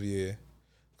 yeah.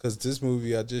 Cause this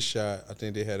movie I just shot, I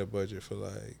think they had a budget for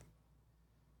like, I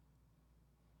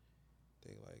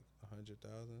think like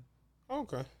 100,000.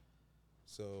 Okay.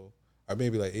 So, or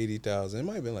maybe like 80,000. It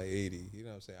might have been like 80. You know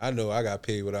what I'm saying? I know I got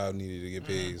paid what I needed to get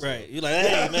paid. So. Right. You're like,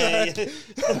 hey man,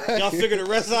 y'all figure the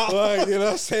rest out. Like, you know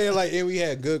what I'm saying? Like, and we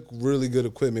had really good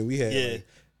equipment. We had like,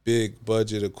 big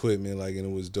budget equipment, like, and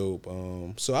it was dope.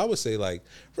 So I would say like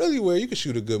really where you could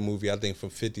shoot a good movie, I think from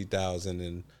 50,000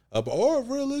 and up, or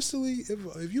realistically,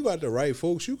 if you got the right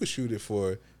folks, you could shoot it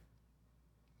for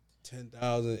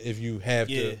 10,000 if you have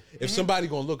to. If somebody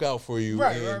gonna look out for you,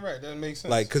 right. That makes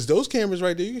sense. Like, cause those cameras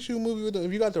right there, you can shoot a movie with them.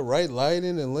 If you got the right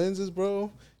lighting and lenses,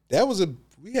 bro.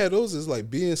 We had those as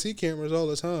like BNC cameras all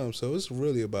the time. So it's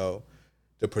really about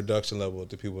the production level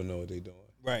that people know what they doing.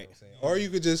 Right. You know or you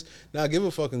could just not give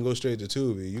a fuck and go straight to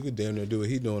Tubi. You could damn near do what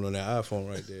he doing on that iPhone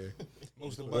right there.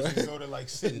 Most of us go to like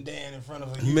sitting down in front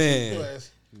of a YouTube class.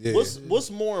 Yeah.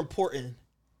 What's more important,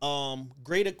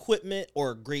 great equipment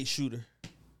or a great shooter?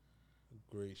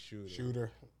 Great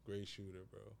shooter,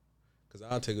 bro. Cause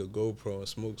I'll take a GoPro and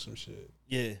smoke some shit.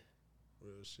 Yeah,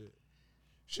 real shit.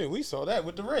 Shit, we saw that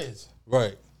with the Reds.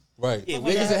 Right. Yeah,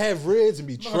 niggas that have Reds and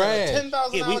be trash.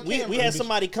 We had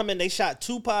somebody come in. They shot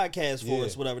 2 podcasts for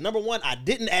us. Whatever. Number one, I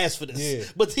didn't ask for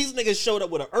this, but these niggas showed up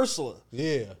with an Ursula.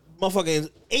 Yeah. Motherfucking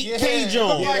 8K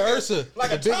Jones. Yeah, the Ursa. Like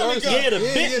the a big Tommy Ursa. gun. Yeah, the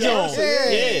big Jones.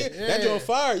 Yeah. That joint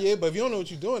fire, but if you don't know what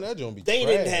you're doing, that joint be They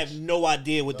trash. didn't have no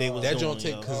idea what they was that doing. That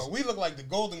joint take, we look like the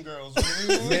Golden Girls.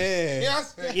 Man.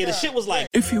 Yeah, the shit was like...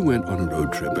 If you went on a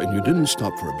road trip and you didn't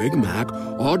stop for a Big Mac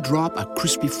or drop a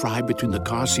crispy fry between the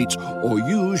car seats or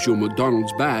use your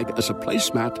McDonald's bag as a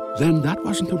placemat, then that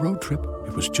wasn't a road trip.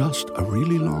 It was just a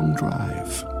really long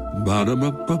drive.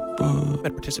 Ba-da-ba-ba-ba.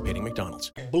 At participating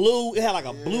McDonald's. Blue, it had like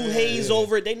a blue haze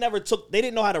over it. They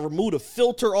didn't know how to remove the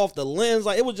filter off the lens.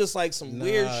 Like, it was just like some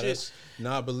weird shit.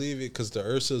 I believe it, because the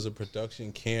Ursa is a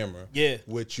production camera. Yeah.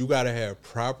 Which you got to have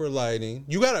proper lighting.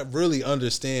 You got to really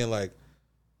understand like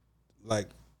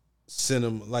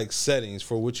cinema, like settings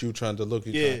for what you trying to look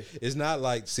at. Yeah. It's not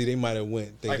like, see, they might have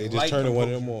went, Like they just turning one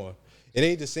of them on. It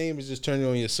ain't the same as just turning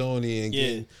on your Sony and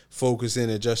getting focused in,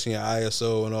 adjusting your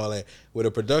ISO and all that. With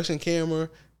a production camera,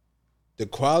 the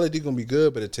quality gonna be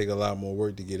good, but it take a lot more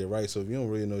work to get it right. So if you don't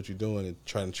really know what you're doing and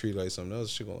trying to treat it like something else,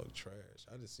 shit gonna look trash.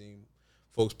 I just seen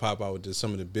folks pop out with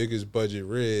some of the biggest budget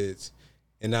Reds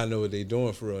and not know what they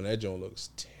doing for real, and that joint looks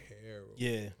terrible.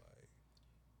 Yeah. Like,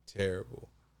 terrible.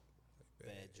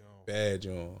 Bad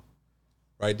joint.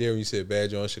 Right there when you said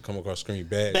bad joint, it should come across the screen.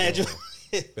 Bad joint.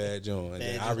 Bad joint. And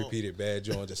then I repeated bad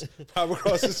joint, just pop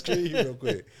across the screen real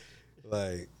quick.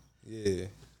 Like, yeah.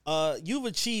 You've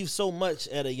achieved so much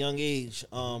at a young age.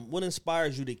 What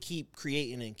inspires you to keep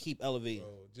creating and keep elevating?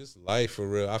 Bro, just life for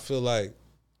real. I feel like,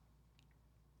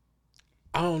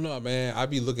 I don't know, man. I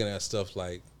be looking at stuff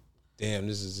like, damn,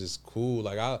 this is just cool.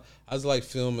 Like, I was like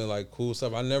filming like cool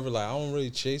stuff. I don't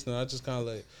really chase nothing. I just kind of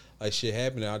like shit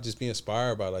happening. I just be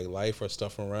inspired by like life or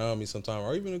stuff around me sometimes,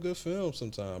 or even a good film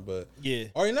sometimes. But yeah,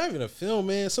 or not even a film,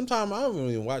 man. Sometimes I don't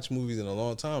even watch movies in a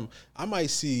long time. I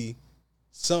might see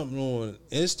something on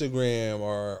Instagram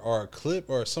or a clip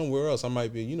or somewhere else. I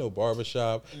might be,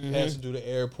 barbershop, passing through the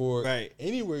airport, right?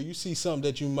 Anywhere you see something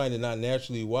that you might not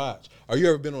naturally watch. Or you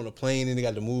ever been on a plane and they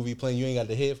got the movie playing? You ain't got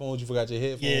the headphones. You forgot your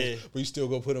headphones, but you still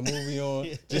go put a movie on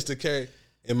just to carry.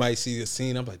 It might see a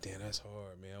scene. I'm like, damn, that's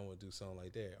hard, man. I want to do something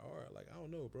like that. Or like, I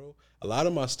don't know, bro. A lot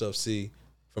of my stuff,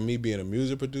 for me being a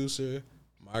music producer,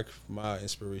 my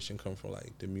inspiration come from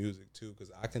like the music too,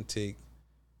 because I can take.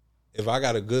 If I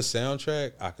got a good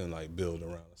soundtrack, I can like build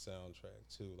around a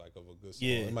soundtrack too, like of a good song.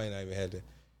 It might not even have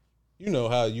to,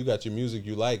 how you got your music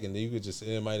you like, and then you could just,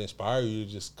 it might inspire you to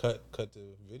just cut the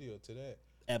video to that.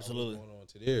 Absolutely. Going on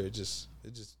to there, it just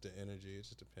the energy, it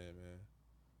just depends, man.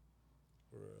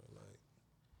 For real, like.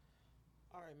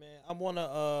 All right, man. I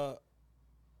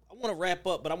wanna wrap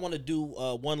up, but I want to do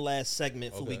one last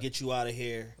segment before we get you out of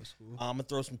here. That's cool. I'm gonna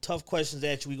throw some tough questions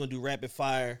at you. We're gonna do rapid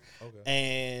fire,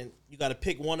 and you got to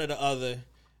pick one or the other.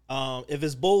 If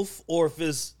it's both, or if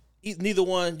it's neither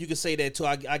one, you can say that too.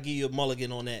 I give you a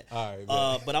mulligan on that. All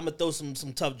right, but I'm gonna throw some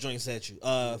tough joints at you.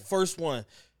 First one: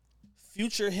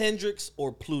 Future Hendrix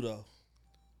or Pluto?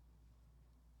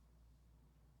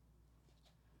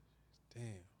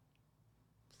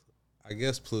 I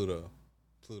guess Pluto.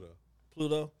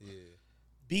 Pluto? Yeah.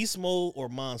 Beast Mode or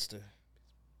Monster?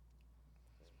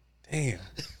 Damn.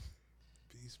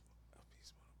 Beast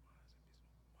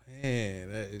Mode.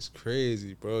 Man, that is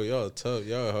crazy, bro. Y'all tough.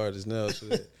 Y'all hard as nails for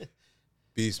that.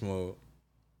 Beast Mode.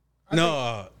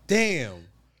 Damn.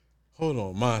 Hold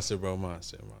on. Monster, bro.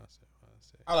 Monster.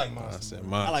 I like Monster.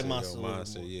 I like Monster.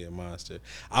 Monster. Yeah, Monster.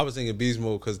 I was thinking Beast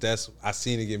Mode because I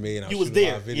seen it get made and I You was was shooting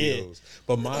there, live videos.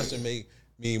 But Monster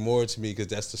mean more to me because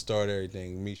that's the start of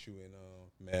everything. Me shooting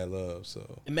Mad Love.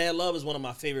 So And Mad Love is one of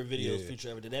my favorite videos Future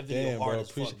ever did. That video hard as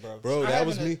fuck, bro. Bro, that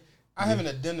was me. I have an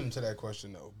addendum to that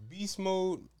question though. Beast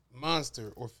Mode,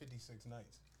 Monster, or 56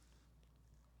 Nights?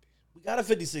 We got a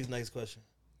 56 Nights question.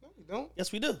 No, we don't.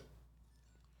 Yes, we do.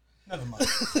 Never mind.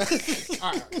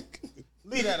 All right.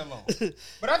 Leave that alone.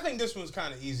 But I think this one's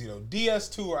kind of easy though.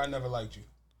 DS2 or I Never Liked You?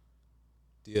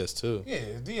 DS2.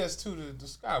 Yeah, DS2, the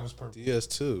sky was purple.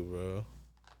 DS2, bro.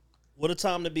 What a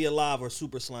Time to Be Alive or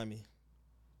Super Slimy?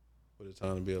 What a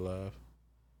Time to Be Alive.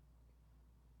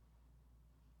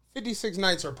 56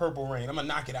 Nights or Purple Rain? I'm going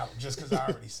to knock it out just because I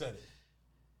already said it.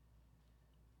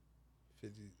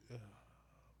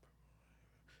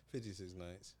 56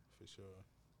 Nights, for sure.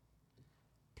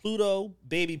 Pluto,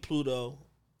 Baby Pluto,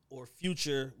 or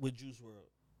Future with Juice WRLD?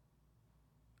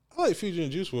 I like Future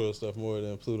and Juice WRLD stuff more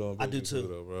than Pluto and Baby I do too.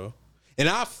 Pluto, bro. And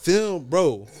I filmed,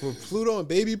 bro, for Pluto and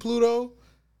Baby Pluto,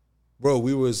 bro,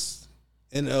 we was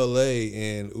in LA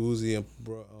and Uzi and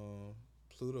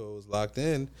Pluto was locked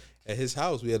in at his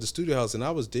house. We had the studio house and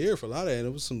I was there for a lot of it and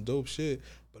it was some dope shit.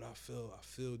 But I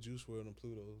feel Juice WRLD and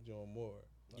Pluto doing more.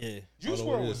 Like, Juice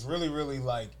WRLD was really, really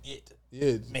like it.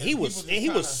 Yeah. Man, he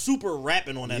was super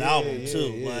rapping on that album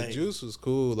too. Yeah. Like, Juice was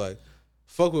cool. Like,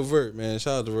 fuck with Vert, man.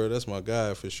 Shout out to Vert. That's my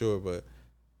guy for sure. But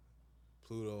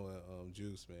Pluto and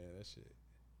Juice, man, that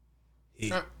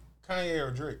shit. Kanye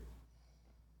or Drake?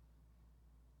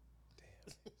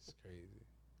 Damn, it's crazy.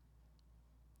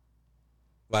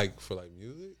 Like for like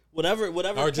music, whatever or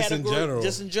category, just in general.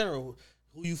 Just in general.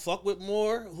 Who you fuck with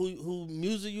more? Who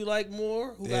music you like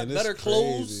more? Who Damn, got better this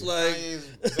clothes? crazy. Like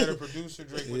Kanye's better producer.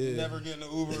 Drake would never get in the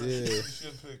Uber. Yeah. You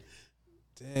should pick.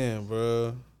 Damn,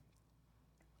 bro.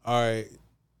 All right.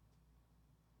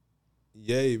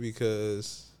 Yay,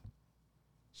 because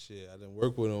shit, I didn't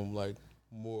work with him like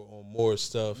more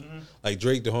stuff. Mm-hmm. Like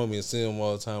Drake, the homie, and see him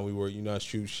all the time. We work, I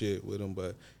shoot shit with him,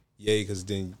 but yay, because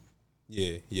then,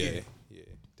 yeah. Damn,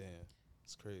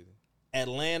 it's crazy.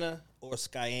 Atlanta or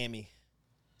Skyami?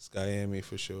 Skyami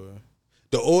for sure.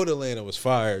 The old Atlanta was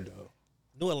fired though.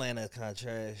 New Atlanta is kind of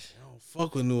trash. I don't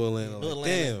fuck with New Atlanta. New Like,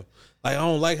 Atlanta. damn. Like, I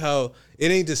don't like how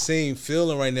it ain't the same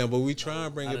feeling right now, but we try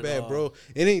and bring not it at back, all. bro.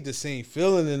 It ain't the same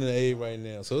feeling in the A right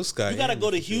now. So it's Skyami. You gotta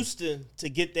go to for sure. Houston to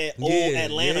get that old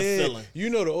Atlanta feeling. You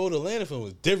know the old Atlanta feeling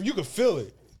was different. You could feel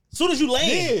it. As soon as you land,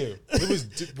 Yeah. It was,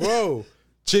 bro.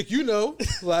 Chick,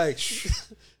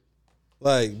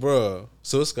 like, bro.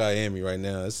 So it's Skyami right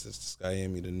now. It's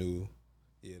Skyami, the new.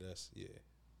 Yeah,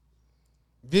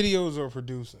 Videos or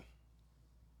producing?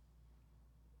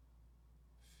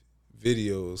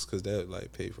 videos, because that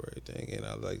like pay for everything, and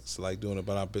I like doing it.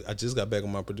 But I just got back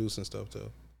on my producing stuff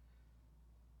though.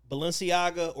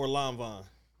 Balenciaga or Lanvin?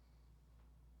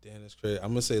 Damn, that's crazy. I'm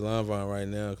gonna say Lanvin right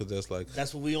now because that's like.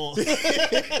 That's what we on.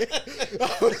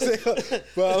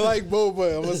 But I like both.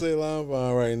 But I'm gonna say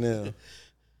Lanvin right now.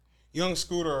 Young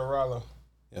Scooter or Rollo?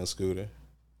 Young Scooter.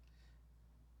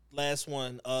 Last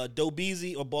one. Doe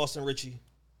Beezy or Boston Richie?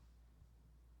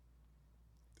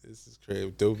 This is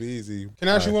crazy. Dope Easy. Can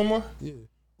I ask you one more? Yeah.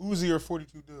 Uzi or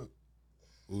 42 Doug?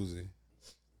 Uzi.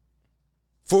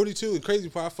 42, the crazy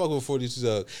part, I fuck with 42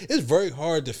 Doug. It's very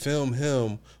hard to film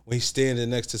him when he's standing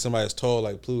next to somebody that's tall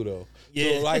like Pluto.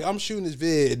 Yeah. So, like, I'm shooting this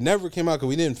vid. It never came out because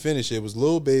we didn't finish it. It was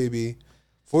Lil Baby,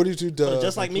 42 Doug.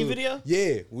 Just Like Me Pluto. video?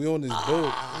 Yeah. We on this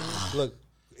boat. Look,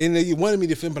 and you wanted me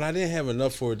to film, but I didn't have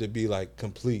enough for it to be, like,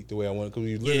 complete the way I wanted because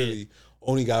we literally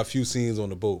only got a few scenes on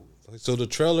the boat. So the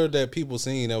trailer that people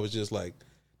seen, that was just like,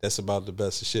 that's about the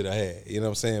best of shit I had. You know what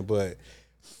I'm saying? But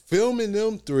filming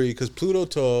them three, because Pluto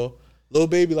tall, Lil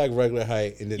Baby like regular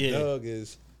height, and then Doug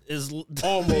is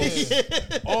almost a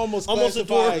dwarf.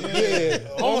 classified. Yeah.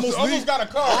 Almost got a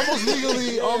car. Almost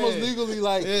legally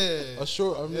like a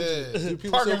short. I mean,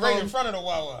 people Parking say right in front of the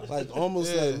Wawa. like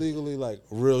almost like legally like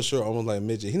real short, almost like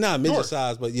midget. He's not midget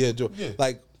size, but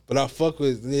like. But I fuck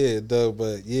with Doug.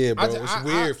 But bro, it's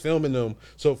weird filming them.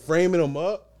 So framing them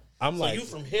up, I'm So like, you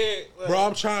from here, bro,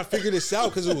 I'm trying to figure this out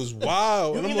because it was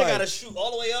wild. You and I'm either like, gotta shoot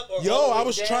all the way up or all the yo, way I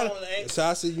was down trying on the angle. to. So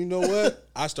I said, you know what?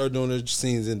 I started doing the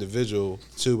scenes individual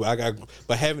too.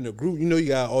 But having a group, you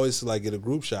got to always like get a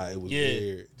group shot. It was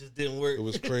weird. Just didn't work. It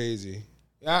was crazy.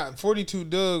 Yeah, 42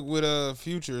 Doug with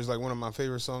Future is like one of my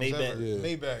favorite songs Maybach. ever. Yeah.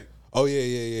 Maybach. Oh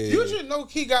yeah. Future, no,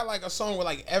 he got like a song with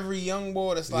like every young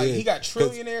boy. That's like he got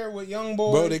Trillionaire with young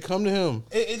boy. Bro, they come to him.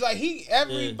 It's like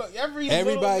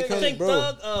Everybody I comes- think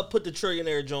bro. Thug put the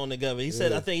Trillionaire joint together. He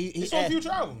said, I think he It's on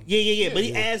Future album. Yeah. But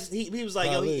he asked, he was like,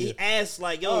 Probably. he asked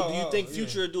like, do you think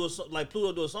Future do like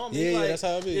Pluto do a song? Yeah, like, that's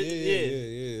how it be.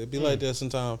 Yeah. It'd be like that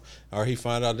sometimes. Or he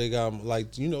find out they got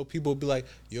like, people be like,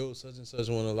 yo, such and such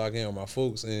want to lock in with my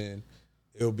folks, and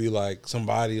it'll be like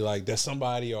somebody like that's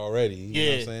somebody already. You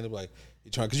know what I'm saying? They'll be like,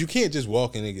 you trying, because you can't just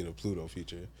walk in and get a Pluto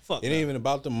feature. Fuck it ain't even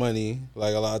about the money.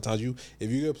 Like a lot of times, if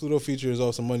you get a Pluto feature, it's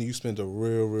all some money you spent a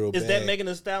real. Is bag. that Megan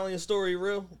Thee Stallion story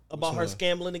real about her one?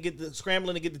 scrambling to get the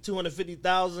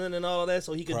 $250,000 and all of that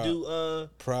so he could do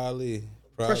Probably.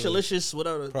 Pressurelicious,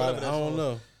 whatever. Probably. That I don't song.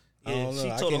 know. I Yeah, don't know.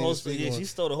 she I told the can't whole even story. speak Yeah, on she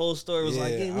it. told the whole story. It was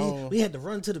like, Yeah, yeah, we had to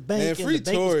run to the bank Man, and free the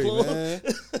bank Tory, was closed. man.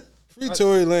 Free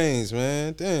Tory Lanez,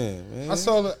 man. Damn, man. I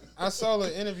saw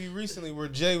an interview recently where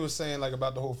Jay was saying like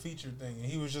about the whole feature thing, and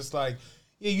he was just like,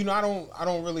 yeah, I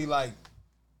don't really like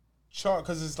chart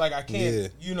because it's like I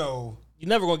can't, You're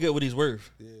never gonna get what he's worth.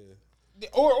 Yeah.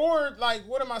 Or like,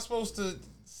 what am I supposed to?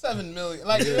 7 million,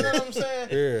 like you know what I'm saying?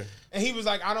 Yeah. And he was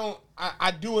like,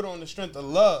 I do it on the strength of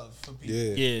love for people.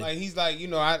 Yeah. Like he's like,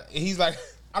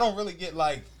 I don't really get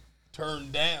like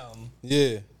turned down.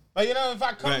 Yeah. Like if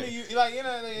I come to you, like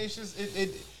it's just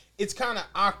it's kind of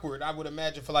awkward. I would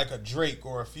imagine for like a Drake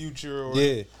or a Future or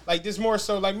like this more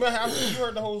so like man, you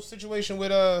heard the whole situation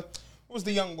with what was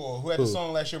the young boy who had the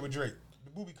song last year with Drake, the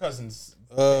Boobie Cousins.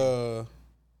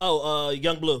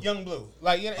 Young Blue. Young Blue.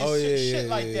 Like, it's shit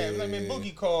like that. Like, man,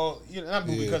 Boogie called, not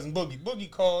Boobie Cousin, Boogie. Boogie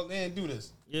called, man, do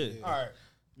this. Yeah. All right.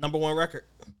 Number one record.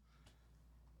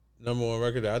 Number one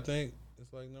record, I think.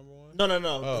 It's like number one?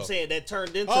 No. I'm saying that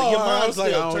turned into Oh, your I mind was like,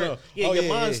 still I don't turned. know. Yeah, Oh, your yeah,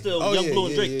 mind yeah. still. Oh, Young yeah, Blue and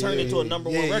yeah, Drake yeah, turned yeah, into a yeah. number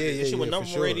Yeah, one yeah, record. yeah, That shit yeah, was for number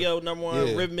one sure. radio, number one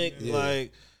Yeah, rhythmic. yeah.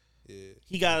 Like, Yeah.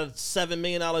 he got a $7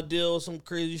 million deal, some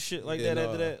crazy shit like that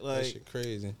after that. Like, that shit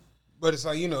crazy. But it's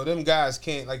like, them guys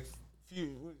can't, like, I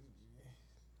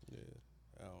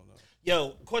don't know. yo,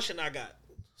 question I got.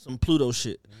 Some Pluto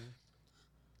shit.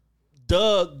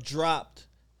 Doug dropped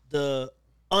the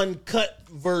uncut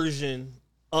version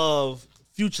of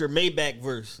Future Maybach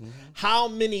verse. How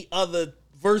many other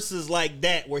verses like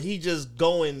that where he just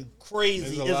going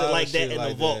crazy? Is it like that in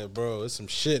the vault? That, bro, it's some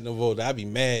shit in the vault. I'd be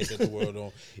mad that the world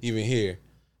don't even hear.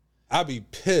 I'd be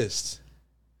pissed.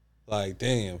 Like,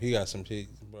 damn, he got some shit.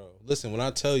 Bro, listen, when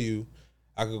I tell you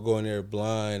I could go in there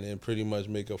blind and pretty much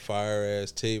make a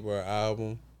fire-ass tape or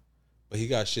album, but he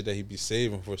got shit that he be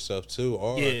saving for stuff too.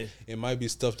 Or it might be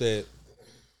stuff that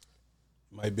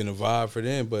might been a vibe for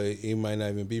them, but it might not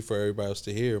even be for everybody else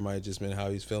to hear. It might have just been how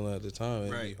he's feeling at the time.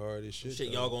 It'd be hard as shit. Shit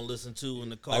y'all gonna listen to in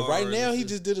the car. Like right now, he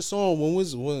just did a song.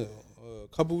 A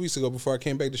couple weeks ago before I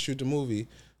came back to shoot the movie,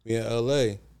 we in LA,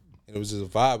 and it was just a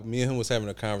vibe. Me and him was having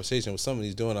a conversation with something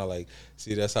he's doing. I like,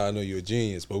 see, that's how I know you're a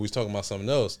genius. But we was talking about something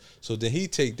else. So then he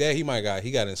take that.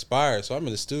 He got inspired. So I'm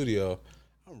in the studio.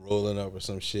 I'm rolling up or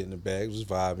some shit in the back. It was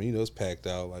vibing. It's packed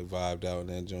out, like vibed out in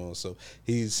that joint. So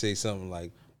he'd say something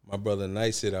like, my brother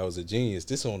Knight said I was a genius.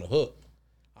 This on the hook.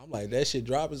 I'm like, that shit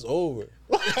drop is over.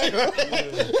 Now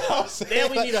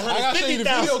we need I gotta show you the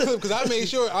video 150,000. clip because I made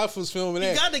sure I was filming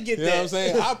that. You gotta get You that. know what I'm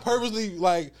saying? I purposely,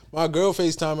 like, my girl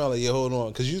FaceTime me, like, yeah, hold on.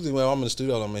 Because usually when I'm in the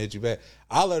studio, I'm going to hit you back.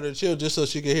 I let her chill just so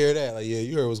she could hear that. Like, yeah,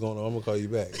 you heard what's going on. I'm going to call you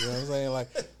back. You know what I'm saying? Like,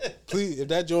 please, if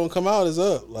that joint come out, it's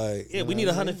up. Like, Yeah, you we know need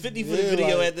what I mean? 150 for the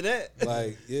video like, after that.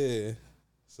 Like, yeah.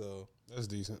 So, that's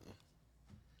decent.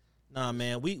 Nah,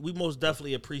 man, we most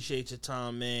definitely appreciate your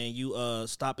time, man. You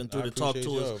stopping through to talk to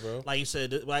appreciate us. y'all, bro. Like you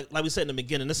said, like we said in the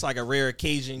beginning, it's like a rare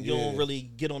occasion. You don't really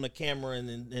get on the camera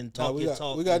and talk your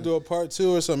talk. we got to do a part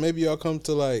 2 or something. Maybe y'all come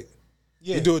to, like,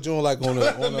 you do a joint like on a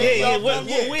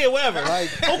wherever.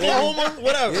 Like Oklahoma,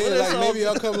 whatever. Yeah, like maybe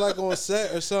y'all come like on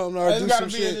set or something or do some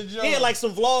shit. Yeah, like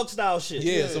some vlog style shit.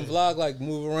 Yeah, some vlog like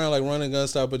move around like running gun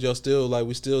style, but y'all still like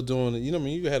we still doing it. You know what I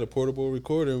mean? You had a portable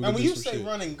recorder. And when you say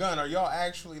running gun, are y'all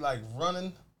actually like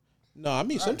running? No, I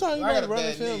mean sometimes you I gotta got a run the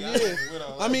bad film. knee.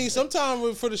 Yeah, I mean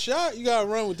sometimes for the shot you gotta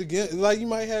run with the gun. Like you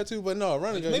might have to, but no,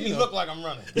 running gun. Make me look like I'm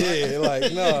running. Yeah,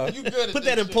 like no. You good at Put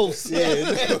that in post. Yeah.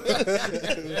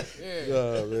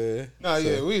 Oh man. No,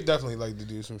 yeah, we definitely like to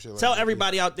do some shit. Tell like that.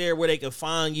 everybody out there where they can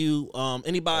find you.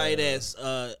 Anybody that's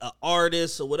an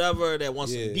artist or whatever that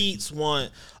wants some beats,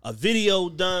 want a video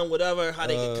done, whatever, how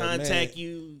they can contact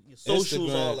you, your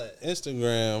socials, all that.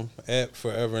 Instagram at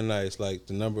Forever Nice, like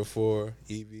the number 4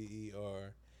 EVERNYCE_.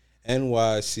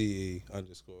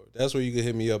 That's where you can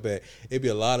hit me up at. It'd be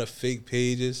a lot of fake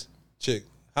pages. Check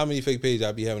how many fake pages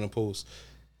I be having to post.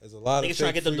 There's a lot Niggas of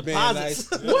trying fake to get the Freeband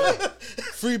deposits. Nights. What?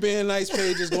 Freeband Nights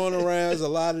pages going around. There's a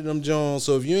lot of them Jones.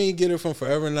 So if you ain't get it from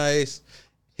Forever Nice,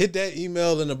 hit that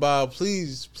email in the bio.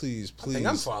 Please. I think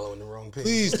I'm following the wrong page.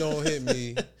 Please don't hit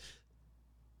me.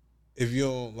 If you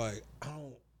don't like,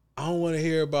 I don't want to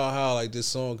hear about how like this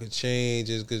song could change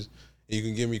just because you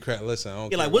can give me crap. Listen, I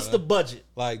don't. You're care like, what's the that. budget?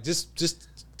 Like, just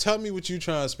tell me what you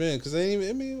trying to spend because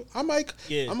I might.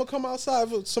 Yeah. I'm gonna come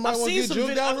outside if somebody want to get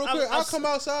juked down real quick. I'll come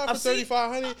outside for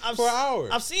 $3,500 for an hour.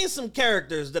 I've seen some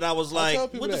characters that I was like,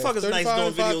 what the fuck is Nice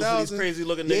doing videos for these crazy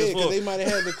looking niggas Yeah, because for? they might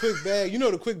have had the quick bag. You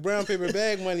know the quick brown paper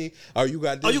bag money. Oh, you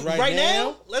got this right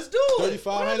now? Let's do it.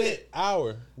 $3,500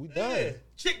 hour. We done. Yeah.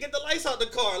 Chick, get the lights out the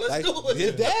car. Let's do it.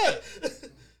 Get that.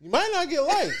 You might not get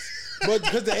lights. But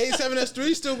because the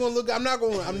A7S3 still gonna look, I'm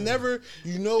never,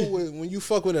 when you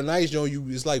fuck with a nice joint,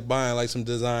 it's like buying like some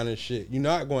designer shit. You're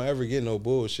not gonna ever get no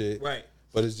bullshit. Right.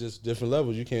 But it's just different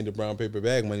levels. You can't do brown paper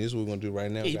bag money. This is what we're gonna do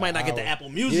right now. Yeah, you might not get the Apple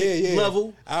Music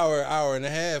level. Hour and a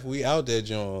half, we out there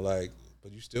joint, like,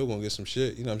 but you still gonna get some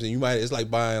shit. You know what I'm saying? It's like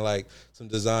buying like some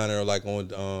designer like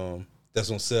on that's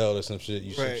on sale or some shit.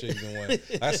 Some shit you want.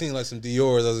 I seen like some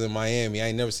Dior's. I was in Miami. I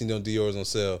ain't never seen them Dior's on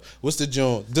sale. What's the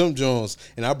joint? Them Jones.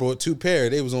 And I brought 2 pair.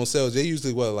 They was on sale. They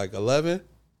usually like 11?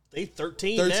 They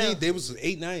 13 now. They was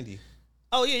 $8.90.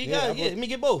 Oh yeah, you got it. Yeah, let me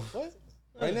get both. What?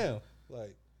 Right now.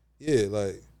 Like, yeah,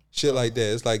 like shit like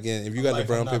that. It's like if you got the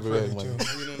brown paper bag money.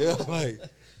 Yeah,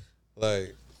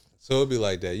 like so it'll be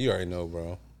like that. You already know,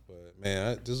 bro.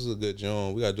 Man, this is a good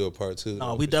joint. We gotta do a part 2.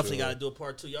 No, we definitely gotta do a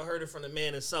part 2. Y'all heard it from the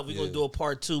man himself. We're gonna do a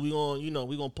part 2. We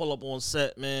gonna pull up on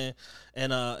set, man,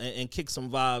 and kick some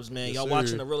vibes, man. Yes, y'all sir.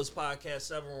 watching the Realest Podcast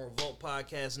 7 on Revolt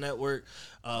Podcast Network.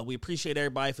 We appreciate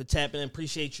everybody for tapping in.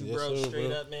 Appreciate you, bro. Sir, Straight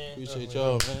bro. up, man. Appreciate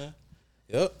y'all, man.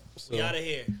 Yep. So. We out of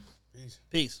here.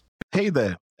 Peace. Hey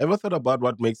there. Ever thought about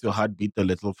what makes your heart beat a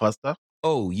little faster?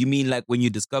 Oh, you mean like when you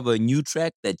discover a new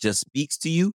track that just speaks to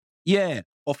you? Yeah.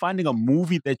 Or finding a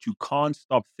movie that you can't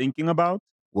stop thinking about?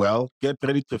 Well, get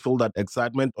ready to feel that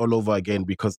excitement all over again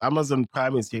because Amazon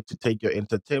Prime is here to take your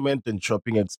entertainment and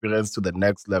shopping experience to the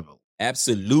next level.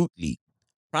 Absolutely.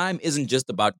 Prime isn't just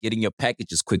about getting your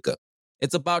packages quicker.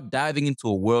 It's about diving into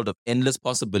a world of endless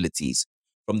possibilities,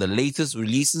 from the latest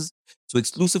releases to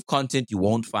exclusive content you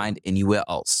won't find anywhere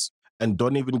else. And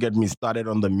don't even get me started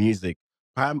on the music.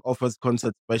 Prime offers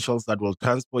concert specials that will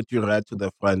transport you right to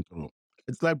the front row.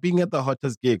 It's like being at the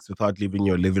hottest gigs without leaving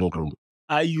your living room.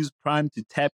 I use Prime to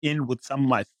tap in with some of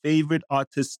my favorite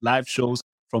artists' live shows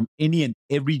from any and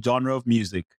every genre of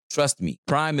music. Trust me,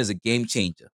 Prime is a game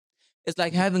changer. It's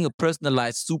like having a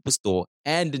personalized superstore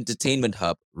and entertainment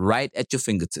hub right at your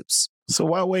fingertips. So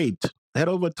why wait? Head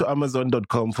over to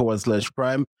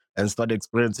amazon.com/Prime and start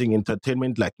experiencing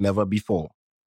entertainment like never before.